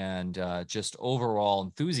and just overall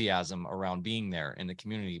enthusiasm around being there in the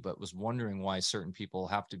community, but was wondering why certain people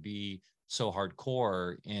have to be so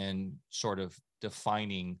hardcore in sort of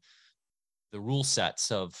defining the rule sets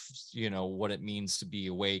of, what it means to be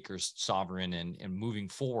awake or sovereign and moving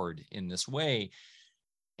forward in this way.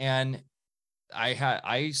 And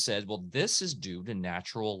I said, well, this is due to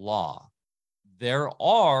natural law. There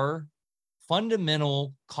are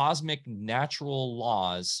fundamental cosmic natural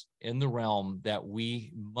laws in the realm that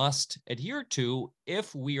we must adhere to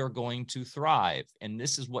if we are going to thrive. And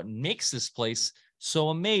this is what makes this place so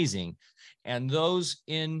amazing. And those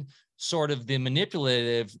in sort of the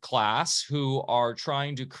manipulative class who are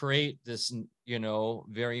trying to create this,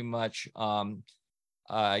 very much,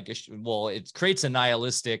 it creates a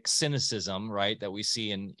nihilistic cynicism, right, that we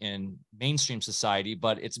see in mainstream society,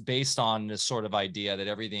 but it's based on this sort of idea that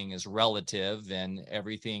everything is relative and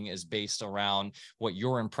everything is based around what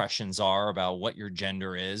your impressions are about what your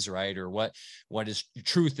gender is, right, or what is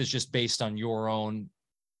truth is just based on your own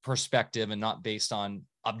perspective and not based on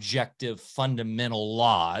objective fundamental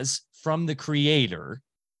laws from the creator.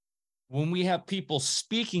 When we have people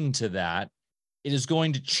speaking to that, it is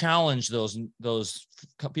going to challenge those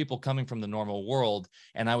people coming from the normal world.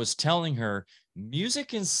 And I was telling her,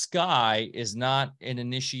 Music and Sky is not an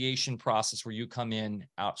initiation process where you come in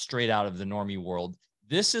straight out of the normie world.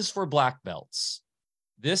 This is for black belts.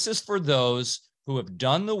 This is for those who have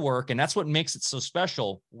done the work. And that's what makes it so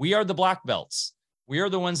special. We are the black belts. We are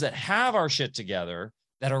the ones that have our shit together,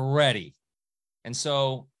 that are ready. And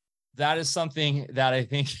so that is something that I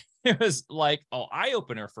think it was like,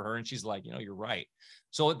 eye-opener for her. And she's like, you're right.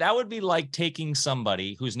 So that would be like taking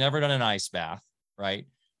somebody who's never done an ice bath, right,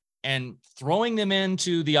 and throwing them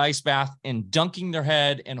into the ice bath and dunking their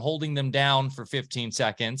head and holding them down for 15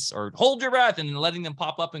 seconds, or hold your breath, and then letting them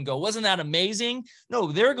pop up and go, wasn't that amazing?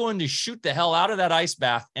 No, they're going to shoot the hell out of that ice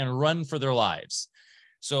bath and run for their lives.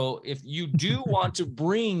 So if you do want to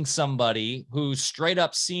bring somebody who's straight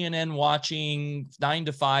up CNN watching 9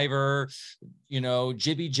 to 5er,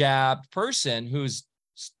 jibby jabbed person who's,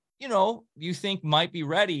 you think might be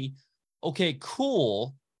ready, okay,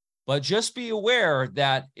 cool. But just be aware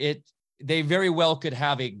that they very well could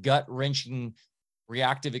have a gut wrenching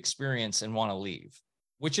reactive experience and want to leave,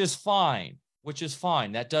 which is fine.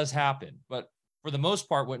 That does happen. But for the most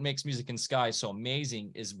part, what makes Music and Sky so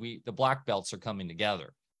amazing is the black belts are coming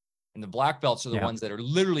together. And the black belts are the ones that are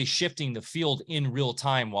literally shifting the field in real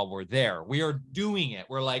time while we're there. We are doing it.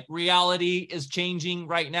 We're like, reality is changing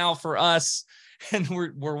right now for us. And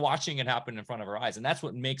we're watching it happen in front of our eyes. And that's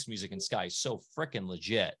what makes Music and Sky so freaking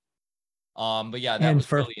legit. But yeah, that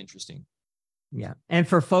was really interesting. Yeah. And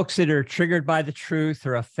for folks that are triggered by the truth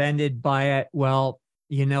or offended by it, well,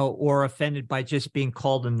 or offended by just being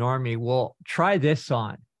called a normie, well, try this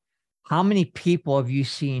on. How many people have you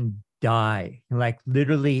seen die, like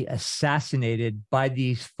literally assassinated by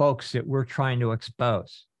these folks that we're trying to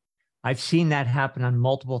expose? I've seen that happen on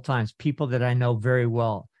multiple times. People that I know very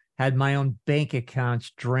well, had my own bank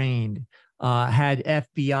accounts drained, had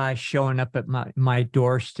FBI showing up at my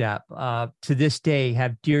doorstep. To this day,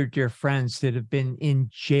 have dear friends that have been in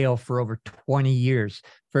jail for over 20 years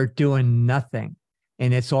for doing nothing.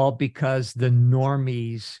 And it's all because the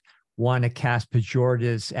normies want to cast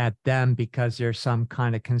pejoratives at them because they're some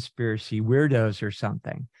kind of conspiracy weirdos or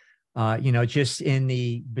something. Just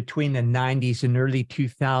between the 90s and early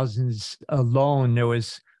 2000s alone, there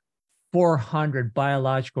was 400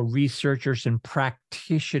 biological researchers and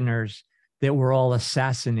practitioners that were all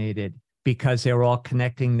assassinated because they were all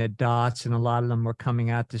connecting the dots, and a lot of them were coming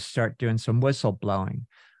out to start doing some whistleblowing.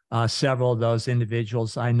 Several of those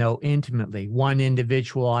individuals I know intimately. One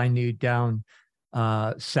individual I knew down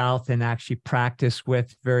south and actually practiced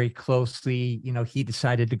with very closely. He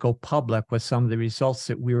decided to go public with some of the results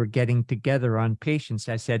that we were getting together on patients.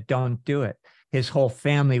 I said, don't do it. His whole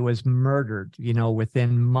family was murdered,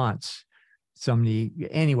 within months.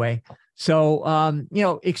 Anyway.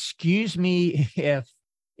 So, excuse me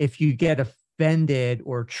if you get offended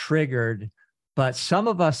or triggered, but some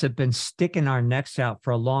of us have been sticking our necks out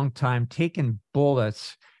for a long time, taking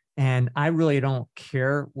bullets, and I really don't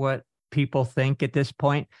care what people think at this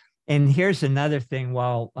point. And here's another thing,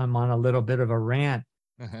 while I'm on a little bit of a rant,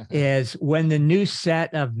 is when the new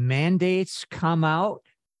set of mandates come out,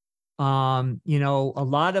 a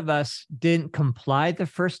lot of us didn't comply the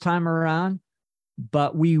first time around,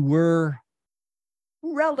 but we were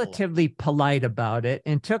relatively polite about it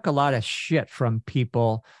and took a lot of shit from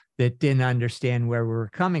people that didn't understand where we were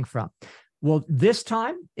coming from. Well, this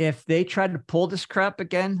time, if they try to pull this crap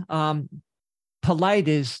again,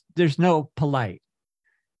 there's no polite.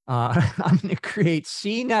 I'm going to create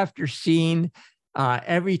scene after scene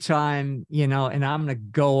every time, and I'm going to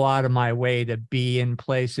go out of my way to be in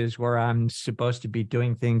places where I'm supposed to be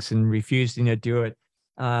doing things and refusing to do it.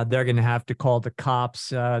 They're going to have to call the cops.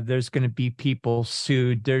 There's going to be people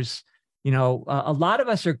sued. There's, a lot of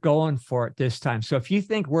us are going for it this time. So if you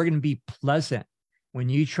think we're going to be pleasant when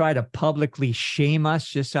you try to publicly shame us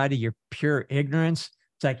just out of your pure ignorance,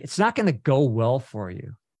 it's like, it's not going to go well for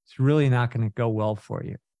you. It's really not going to go well for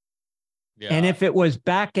you. Yeah. And if it was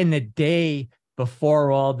back in the day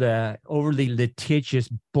before all the overly litigious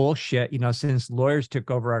bullshit, since lawyers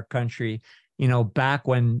took over our country, back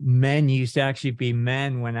when men used to actually be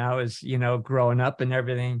men, when I was, growing up and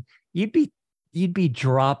everything, you'd be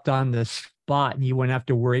dropped on the spot and you wouldn't have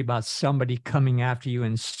to worry about somebody coming after you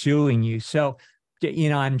and suing you. So,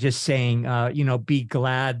 I'm just saying, be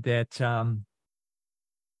glad that,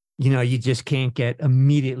 you just can't get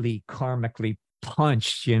immediately karmically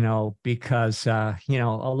punched, because, a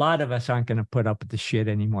lot of us aren't going to put up with the shit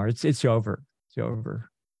anymore. It's over. It's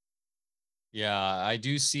over. Yeah, I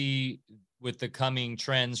do see with the coming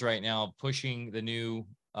trends right now, pushing the new,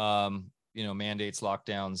 mandates,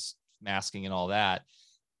 lockdowns, masking and all that.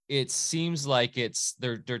 It seems like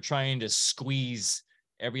they're trying to squeeze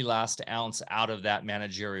every last ounce out of that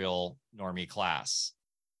managerial normie class.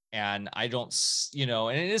 And I don't,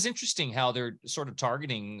 and it is interesting how they're sort of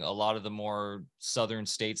targeting a lot of the more southern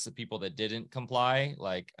states, the people that didn't comply.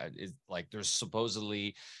 Like there's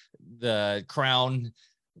supposedly the crown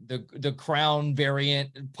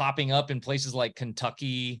variant popping up in places like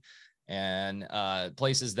Kentucky and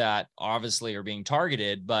places that obviously are being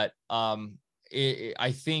targeted. But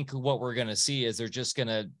I think what we're going to see is they're just going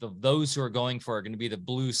to, those who are going for are going to be the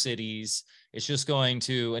blue cities. It's just going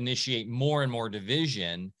to initiate more and more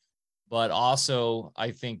division. But also,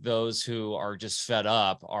 I think those who are just fed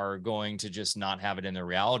up are going to just not have it in their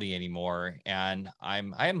reality anymore. And I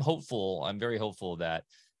am hopeful. I'm very hopeful that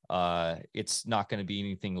it's not going to be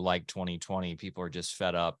anything like 2020. People are just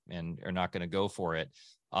fed up and are not going to go for it.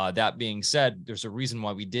 That being said, there's a reason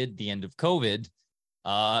why we did the end of COVID.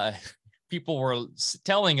 People were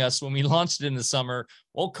telling us when we launched it in the summer,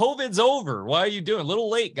 well, COVID's over. Why are you doing? A little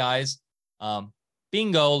late, guys.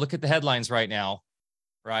 Bingo. Look at the headlines right now,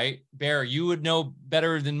 right? Barre, you would know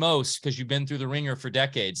better than most because you've been through the ringer for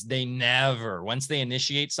decades. They never, once they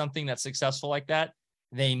initiate something that's successful like that,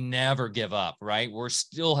 they never give up, right? We're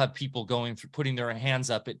still have people going through, putting their hands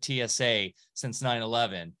up at TSA since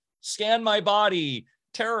 9/11. Scan my body.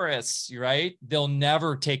 Terrorists, right? They'll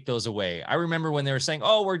never take those away. I remember when they were saying,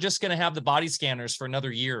 oh, we're just going to have the body scanners for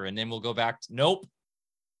another year and then we'll go back to, nope,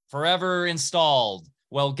 forever installed.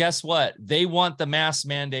 Well, guess what? They want the mask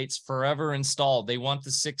mandates forever installed. They want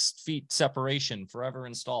the 6 feet separation forever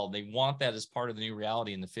installed. They want that as part of the new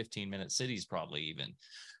reality in the 15-minute cities, probably even.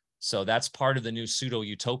 So that's part of the new pseudo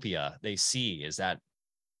utopia they see, is that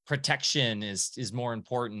protection is more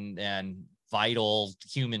important than vital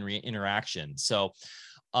human interaction. So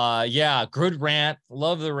yeah, good rant.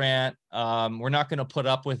 Love the rant. We're not going to put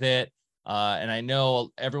up with it. And I know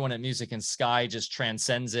everyone at Music and Sky just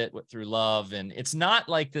transcends it through love. And it's not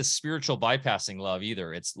like this spiritual bypassing love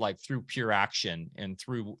either. It's like through pure action and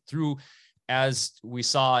through, as we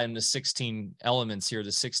saw in the 16 elements here,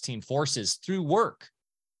 the 16 forces, through work,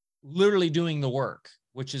 literally doing the work,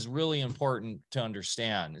 which is really important to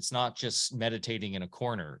understand. It's not just meditating in a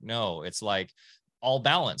corner. No, it's like all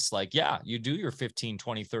balanced. Like, yeah, you do your 15,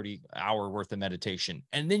 20, 30 hour worth of meditation,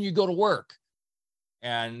 and then you go to work.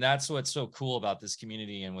 And that's what's so cool about this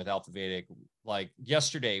community and with Alpha Vedic. Like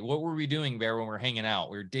yesterday, what were we doing, Barre, when we were hanging out?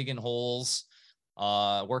 We were digging holes,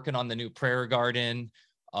 working on the new prayer garden.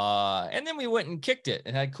 And then we went and kicked it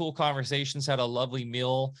and had cool conversations, had a lovely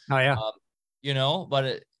meal. Oh, yeah. you know,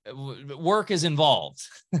 but work is involved.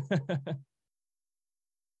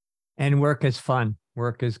 And work is fun.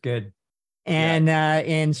 Work is good. And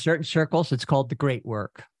in certain circles, it's called the great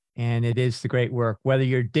work. And it is the great work, whether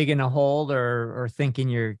you're digging a hole or thinking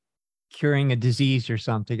you're curing a disease or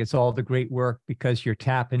something. It's all the great work because you're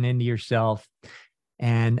tapping into yourself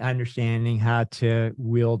and understanding how to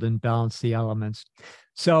wield and balance the elements.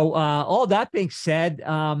 So all that being said,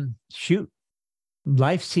 shoot,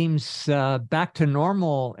 life seems back to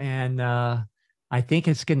normal. And I think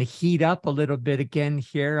it's going to heat up a little bit again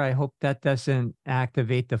here. I hope that doesn't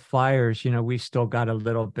activate the fires. You know, we've still got a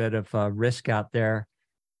little bit of risk out there.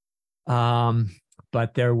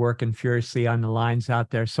 But they're working furiously on the lines out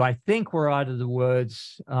there. So I think we're out of the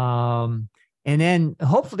woods. And then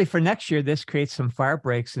hopefully for next year, this creates some fire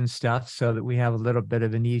breaks and stuff so that we have a little bit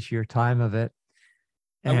of an easier time of it.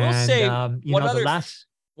 And I will say one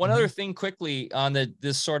Mhm. other thing quickly on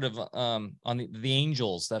this sort of on the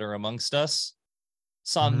angels that are amongst us.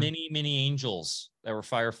 Saw many angels that were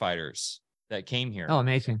firefighters that came here. Oh,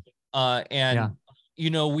 amazing. You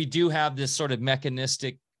know, we do have this sort of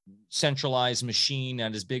mechanistic centralized machine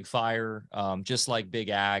that is big fire, just like big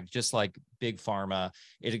ag, just like big pharma.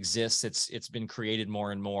 It exists. It's been created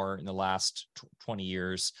more and more in the last 20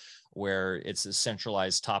 years, where it's a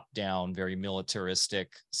centralized top-down, very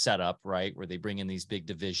militaristic setup, right? Where they bring in these big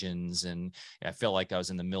divisions. And I felt like I was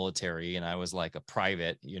in the military and I was like a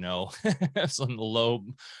private, you know, so on the low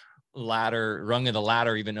rung of the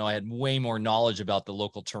ladder, even though I had way more knowledge about the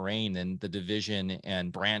local terrain than the division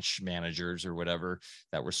and branch managers or whatever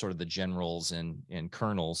that were sort of the generals and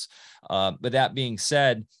colonels. But that being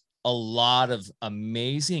said, a lot of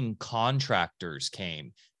amazing contractors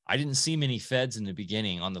came. I didn't see many feds in the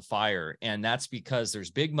beginning on the fire, and that's because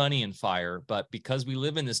there's big money in fire, but because we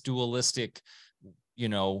live in this dualistic, you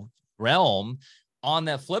know, realm, on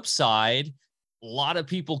that flip side, a lot of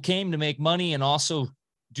people came to make money and also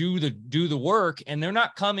do the work, and they're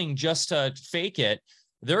not coming just to fake it.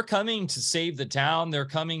 They're coming to save the town. They're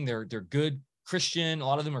good Christian. A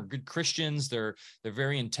lot of them are good Christians. They're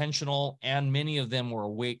very intentional, and many of them were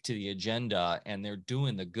awake to the agenda, and they're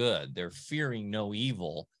doing the good. They're fearing no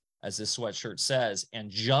evil, as this sweatshirt says, and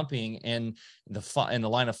jumping in the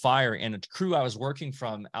line of fire. And a crew I was working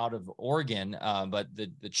from out of Oregon, but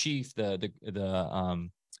the chief, the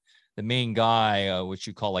main guy, which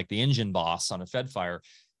you call like the engine boss on a Fed fire,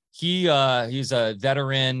 he's a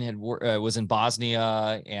veteran and was in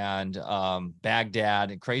Bosnia and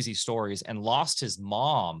Baghdad, and crazy stories, and lost his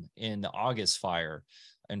mom in the August fire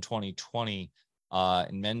in 2020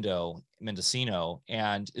 in Mendocino,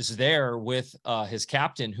 and is there with his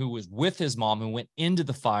captain, who was with his mom, who went into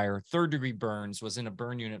the fire, 3rd-degree burns, was in a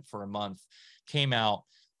burn unit for a month, came out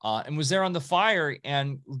and was there on the fire.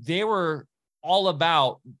 And they were all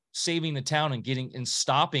about saving the town and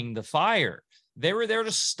stopping the fire. They were there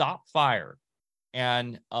to stop fire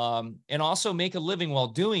and also make a living while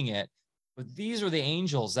doing it. But these are the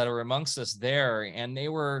angels that are amongst us there, and they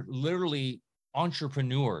were literally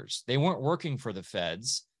entrepreneurs. They weren't working for the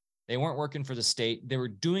feds. They weren't working for the state. They were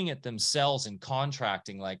doing it themselves and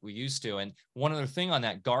contracting like we used to. And one other thing on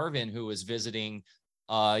that, Garvin, who was visiting,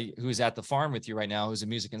 who's at the farm with you right now, who's a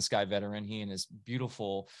Music and Sky veteran, he and his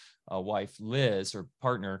beautiful wife, Liz, or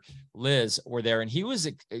partner, Liz, were there. And he was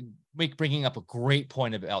bringing up a great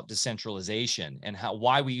point about decentralization and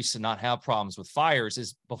why we used to not have problems with fires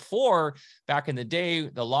is before, back in the day,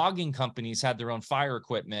 the logging companies had their own fire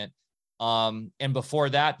equipment. And before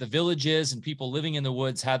that, the villages and people living in the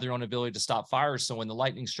woods had their own ability to stop fires. So when the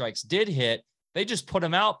lightning strikes did hit, they just put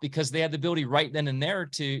them out because they had the ability right then and there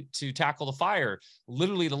to tackle the fire.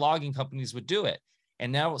 Literally, the logging companies would do it.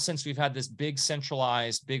 And now, since we've had this big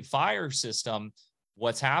centralized big fire system,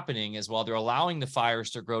 what's happening is, while they're allowing the fires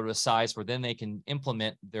to grow to a size where then they can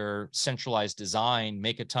implement their centralized design,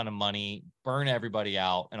 make a ton of money, burn everybody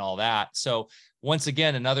out and all that. So once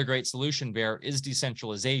again, another great solution, Bear, is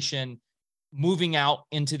decentralization, moving out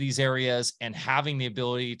into these areas and having the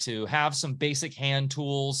ability to have some basic hand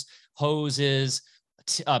tools, hoses,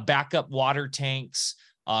 backup water tanks,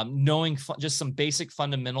 knowing just some basic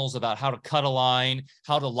fundamentals about how to cut a line,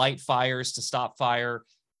 how to light fires, to stop fire.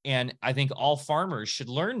 And I think all farmers should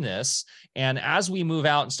learn this. And as we move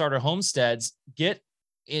out and start our homesteads, get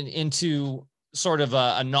into sort of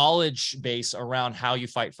a knowledge base around how you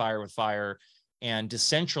fight fire with fire and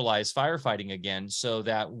decentralize firefighting again, so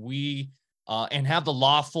that we and have the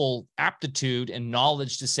lawful aptitude and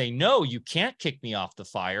knowledge to say, no, you can't kick me off the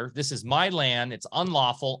fire. This is my land. It's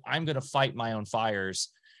unlawful. I'm going to fight my own fires.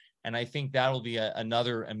 And I think that'll be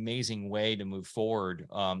another amazing way to move forward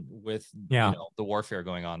with you know, the warfare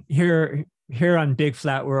going on. Here, here on Big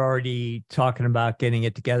Flat, we're already talking about getting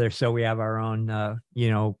it together. So we have our own,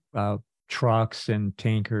 trucks and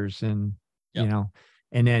tankers and,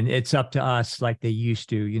 and then it's up to us like they used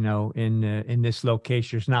to, in this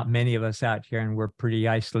location. There's not many of us out here and we're pretty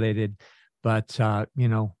isolated, but,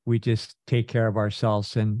 we just take care of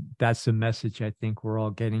ourselves. And that's the message I think we're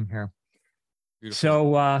all getting here. Beautiful.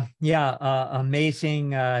 So,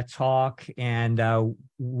 amazing talk. And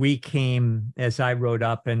we came, as I wrote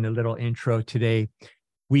up in the little intro today,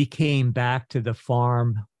 we came back to the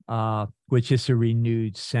farm, which is a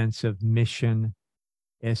renewed sense of mission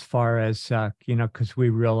as far as, because we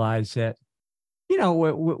realize that,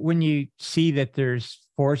 when you see that there's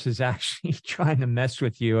forces actually trying to mess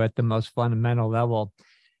with you at the most fundamental level,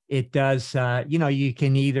 it does, you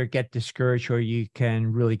can either get discouraged or you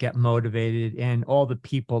can really get motivated. And all the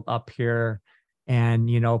people up here and,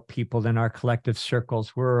 people in our collective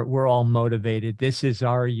circles, we're all motivated. This is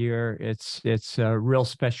our year. It's a real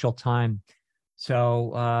special time.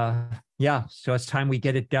 So, so it's time we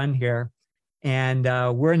get it done here. And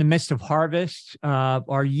we're in the midst of harvest.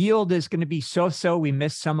 Our yield is going to be so-so. We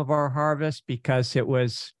missed some of our harvest because it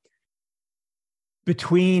was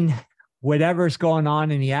between whatever's going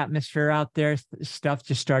on in the atmosphere out there, stuff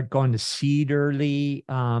just started going to seed early.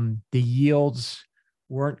 The yields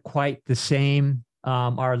weren't quite the same.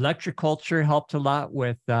 Our electroculture helped a lot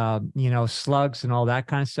with, slugs and all that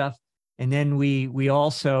kind of stuff. And then we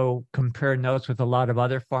also compared notes with a lot of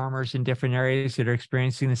other farmers in different areas that are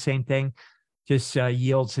experiencing the same thing. Just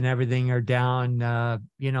yields and everything are down,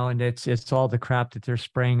 and it's all the crap that they're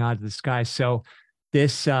spraying out of the sky. So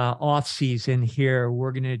this off season here,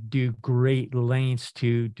 we're going to do great lengths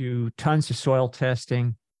to do tons of soil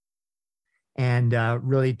testing and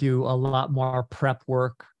really do a lot more prep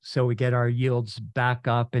work so we get our yields back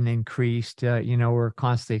up and increased. We're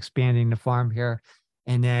constantly expanding the farm here.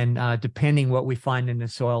 And then depending what we find in the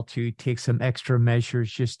soil to take some extra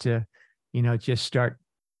measures just to, just start,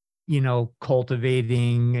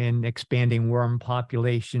 cultivating and expanding worm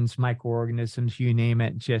populations, microorganisms, you name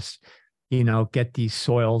it, just get these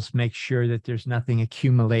soils, make sure that there's nothing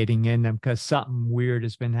accumulating in them because something weird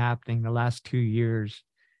has been happening the last 2 years.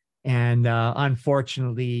 And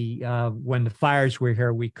unfortunately, when the fires were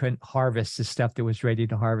here, we couldn't harvest the stuff that was ready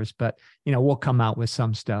to harvest, but, we'll come out with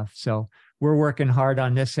some stuff. So we're working hard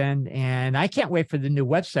on this end and I can't wait for the new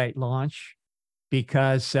website launch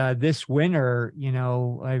because this winter,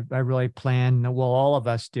 I really plan, all of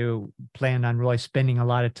us do plan on really spending a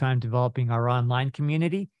lot of time developing our online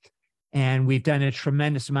community. And we've done a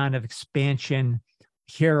tremendous amount of expansion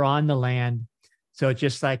here on the land. So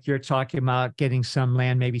just like you're talking about getting some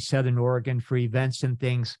land, maybe Southern Oregon for events and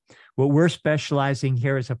things, what we're specializing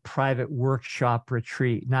here is a private workshop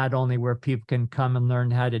retreat, not only where people can come and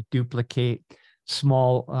learn how to duplicate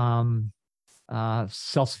small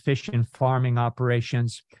self-sufficient farming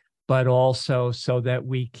operations, but also so that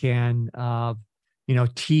we can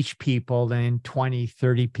teach people in 20,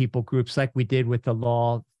 30 people groups like we did with the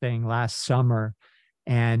law thing last summer.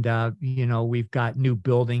 And, we've got new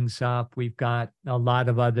buildings up. We've got a lot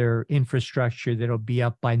of other infrastructure that'll be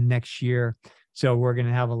up by next year. So we're going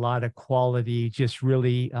to have a lot of quality, just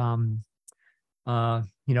really,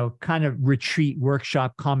 kind of retreat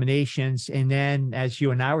workshop combinations. And then as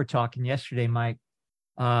you and I were talking yesterday, Mike,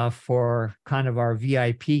 for kind of our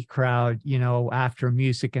VIP crowd, after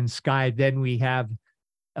Music and Sky, then we have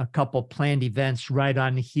a couple planned events right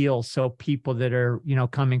on the heels. So people that are,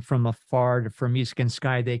 coming from afar for Music and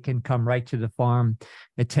Sky, they can come right to the farm,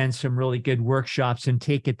 attend some really good workshops and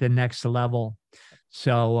take it the next level.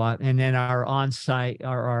 So, and then our on-site,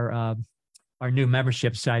 our new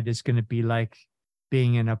membership site is going to be like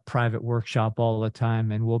being in a private workshop all the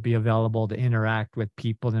time, and we'll be available to interact with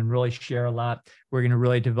people and really share a lot. We're going to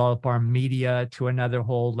really develop our media to another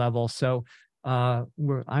whole level. So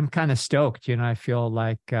I'm kind of stoked, I feel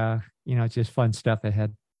like, just fun stuff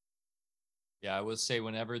ahead. Yeah, I would say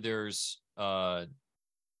whenever there's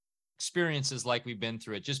experiences like we've been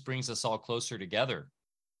through, it just brings us all closer together.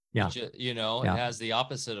 Yeah. It has the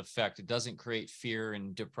opposite effect. It doesn't create fear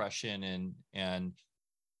and depression and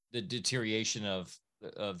the deterioration of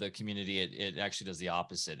the community. It actually does the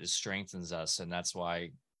opposite. It strengthens us. And that's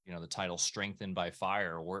why, the title Strengthened by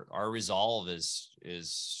Fire, our resolve is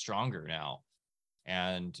stronger now.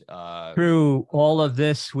 And through all of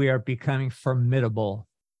this, we are becoming formidable.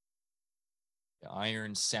 The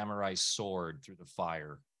iron samurai sword through the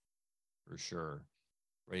fire, for sure.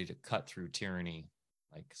 Ready to cut through tyranny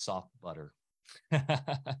like soft butter.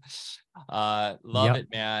 Love it,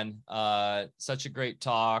 man. Such a great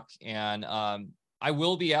talk. And I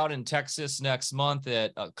will be out in Texas next month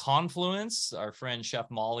at Confluence. Our friend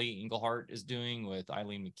Chef Molly Englehart is doing with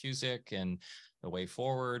Eileen McCusick and The Way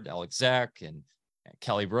Forward, Alex Zek and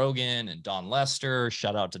Kelly Brogan and Don Lester.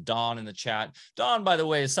 Shout out to Don in the chat. Don, by the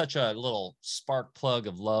way, is such a little spark plug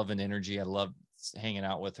of love and energy. I love hanging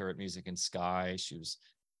out with her at Music and Sky. She was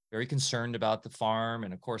very concerned about the farm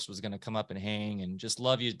and of course was going to come up and hang, and just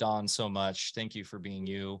love you, Don, so much. Thank you for being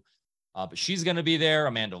you. But she's going to be there.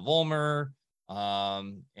 Amanda Vollmer,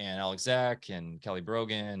 and Alex Zek and Kelly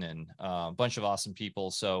Brogan and a bunch of awesome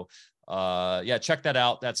people. So yeah, check that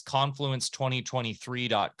out. That's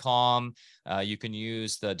confluence2023.com. You can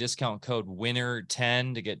use the discount code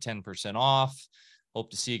winner10 to get 10% off. Hope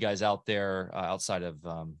to see you guys out there outside of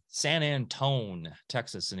San Antone,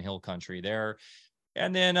 Texas, and Hill Country there.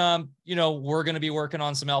 And then, you know, we're going to be working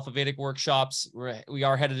on some Alpha Vedic workshops. We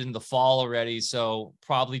are headed into the fall already. So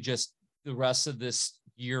probably just the rest of this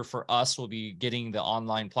year for us will be getting the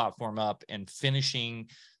online platform up and finishing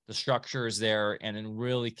the structures there, and then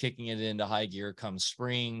really kicking it into high gear come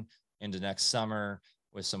spring into next summer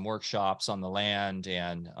with some workshops on the land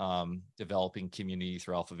and developing community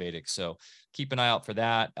through Alpha Vedic. So keep an eye out for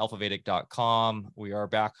that, alphavedic.com. We are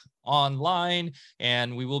back online,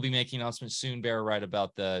 and we will be making announcements soon, Bear, right,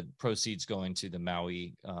 about the proceeds going to the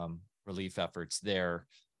Maui relief efforts there.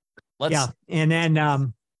 Yeah. And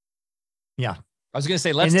then, yeah. I was going to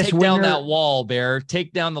say, let's take down that wall, Bear.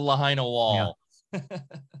 Take down the Lahaina wall.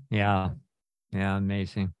 Yeah. Yeah.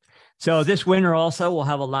 Amazing. So this winter also, we'll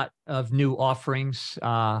have a lot of new offerings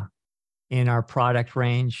in our product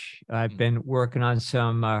range. I've been working on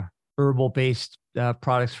some herbal-based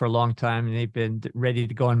products for a long time, and they've been ready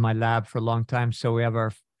to go in my lab for a long time. So we have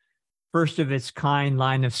our first of its kind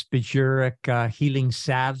line of spagyric healing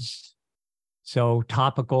salves. So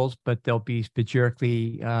topicals, but they'll be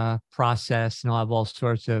spagyrically processed, and I'll have all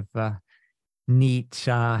sorts of neat,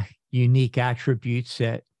 unique attributes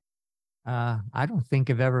that I don't think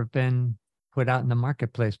have ever been put out in the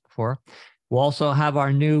marketplace before. We'll also have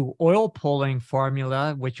our new oil pulling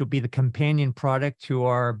formula, which will be the companion product to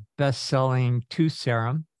our best-selling tooth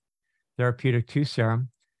serum, therapeutic tooth serum,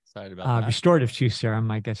 excited about that. Restorative tooth serum,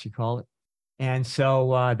 I guess you call it. And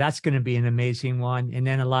so that's going to be an amazing one. And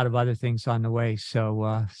then a lot of other things on the way.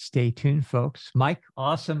 So stay tuned, folks. Mike,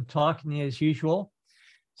 awesome talking to you as usual.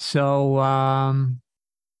 So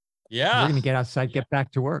yeah, we're going to get outside, get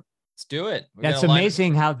back to work. Let's do it. That's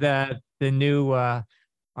amazing how the new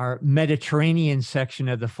our Mediterranean section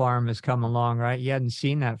of the farm has come along, right? You hadn't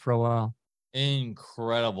seen that for a while.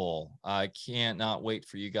 Incredible. I cannot wait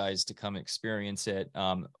for you guys to come experience it.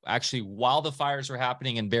 Actually, while the fires were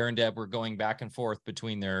happening and Bear and Deb were going back and forth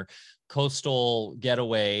between their coastal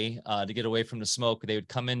getaway to get away from the smoke, they would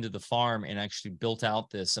come into the farm and actually built out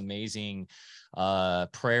this amazing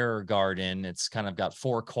prayer garden. It's kind of got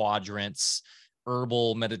 4 quadrants,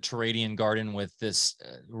 herbal Mediterranean garden with this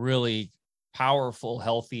really powerful,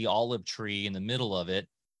 healthy olive tree in the middle of it,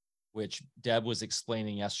 which Deb was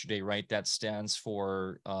explaining yesterday, right? That stands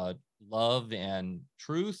for love and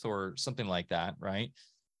truth or something like that, right?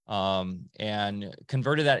 And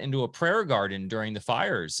converted that into a prayer garden during the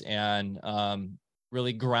fires, and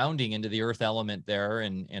really grounding into the earth element there.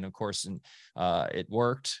 And of course, it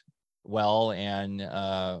worked well,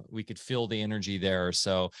 and we could feel the energy there.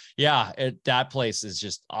 So yeah, that place is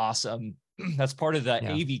just awesome. That's part of the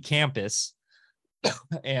AV campus.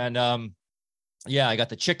 And yeah, I got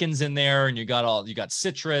the chickens in there, and you got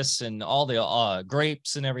citrus and all the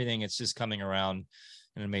grapes and everything. It's just coming around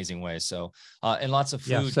in an amazing way. So and lots of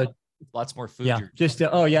food, lots more food. Yeah,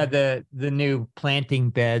 the new planting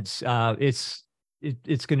beds.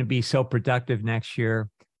 It's going to be so productive next year.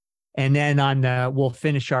 And then we'll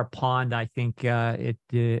finish our pond, I think, at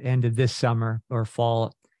the end of this summer or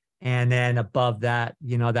fall. And then above that,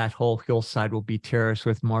 that whole hillside will be terraced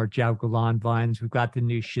with more Jagulan vines. We've got the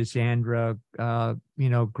new Schizandra,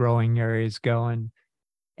 growing areas going.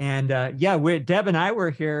 And Deb and I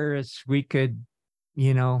were here as we could,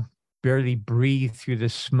 barely breathe through the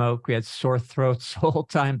smoke. We had sore throats the whole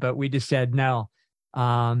time, but we just said no.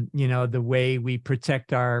 The way we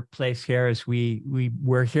protect our place here is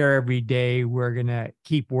we're here every day. We're going to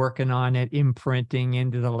keep working on it, imprinting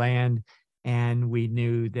into the land. And we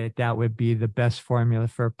knew that would be the best formula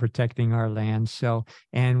for protecting our land. So,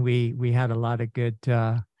 and we had a lot of good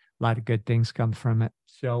things come from it.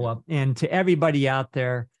 So, and to everybody out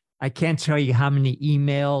there, I can't tell you how many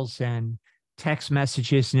emails and text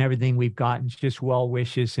messages and everything we've gotten, just well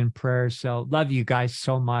wishes and prayers. So love you guys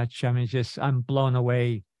so much. I mean, I'm blown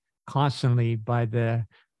away constantly by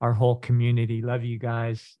our whole community. Love you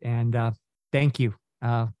guys. And thank you.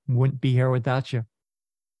 Wouldn't be here without you.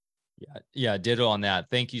 Yeah, ditto on that.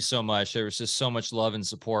 Thank you so much. There was just so much love and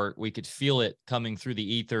support. We could feel it coming through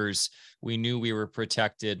the ethers. We knew we were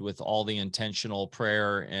protected with all the intentional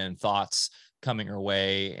prayer and thoughts coming our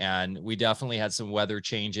way. And we definitely had some weather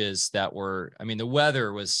changes that were, I mean, the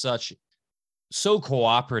weather was so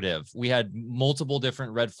cooperative. We had multiple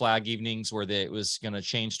different red flag evenings where it was going to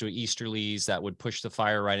change to easterlies that would push the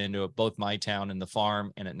fire right into it, both my town and the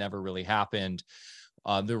farm, and it never really happened.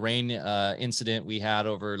 The rain incident we had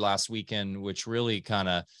over last weekend, which really kind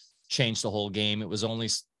of changed the whole game. It was only,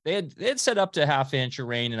 they had set up to ½ inch of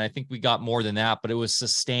rain, and I think we got more than that, but it was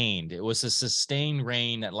sustained. It was a sustained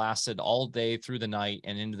rain that lasted all day through the night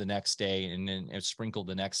and into the next day, and then it sprinkled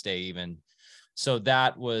the next day even. So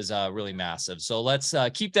that was really massive. So let's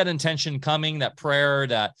keep that intention coming, that prayer,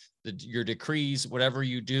 your decrees, whatever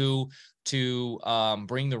you do to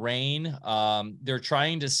bring the rain. They're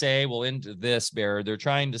trying to say, well, into this, Barre, they're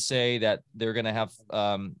trying to say that they're going to have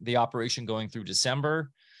the operation going through December.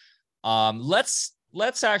 Let's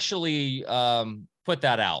actually put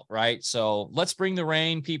that out, right? So let's bring the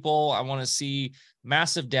rain, people. I want to see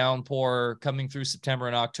massive downpour coming through September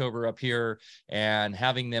and October up here, and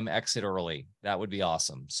having them exit early. That would be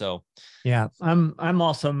awesome. So yeah, I'm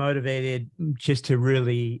also motivated just to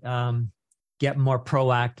really get more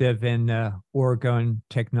proactive in Oregon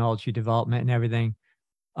technology development and everything.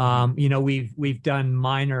 You know, we've done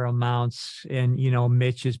minor amounts, and you know,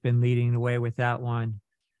 Mitch has been leading the way with that one.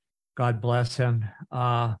 God bless him.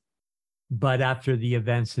 But after the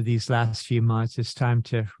events of these last few months, it's time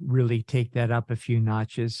to really take that up a few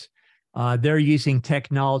notches. They're using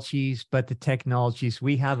technologies, but the technologies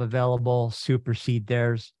we have available supersede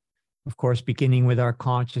theirs. Of course, beginning with our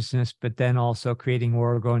consciousness, but then also creating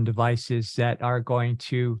Oregon devices that are going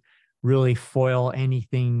to really foil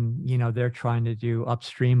anything, you know, they're trying to do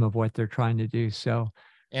upstream of what they're trying to do. So,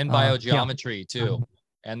 and biogeometry too,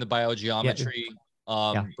 and the biogeometry.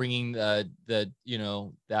 Yeah. Bringing the you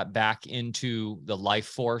know, that back into the life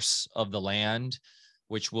force of the land,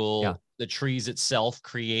 which will the trees itself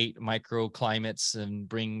create microclimates and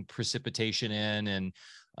bring precipitation in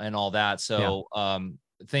and all that. So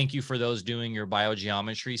thank you for those doing your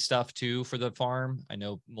biogeometry stuff too for the farm. I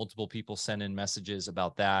know multiple people send in messages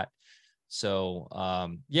about that. So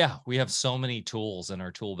yeah, we have so many tools in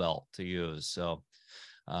our tool belt to use. So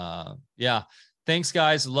yeah. Thanks,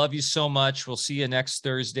 guys. Love you so much. We'll see you next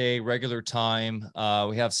Thursday, regular time.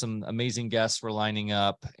 We have some amazing guests we're lining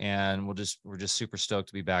up, and we're just super stoked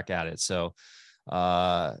to be back at it. So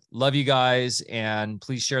love you guys, and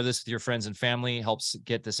please share this with your friends and family. Helps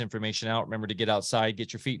get this information out. Remember to get outside,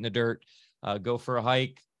 get your feet in the dirt, go for a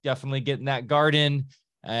hike. Definitely get in that garden,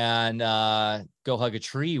 and go hug a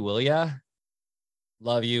tree, will ya?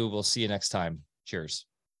 Love you. We'll see you next time. Cheers.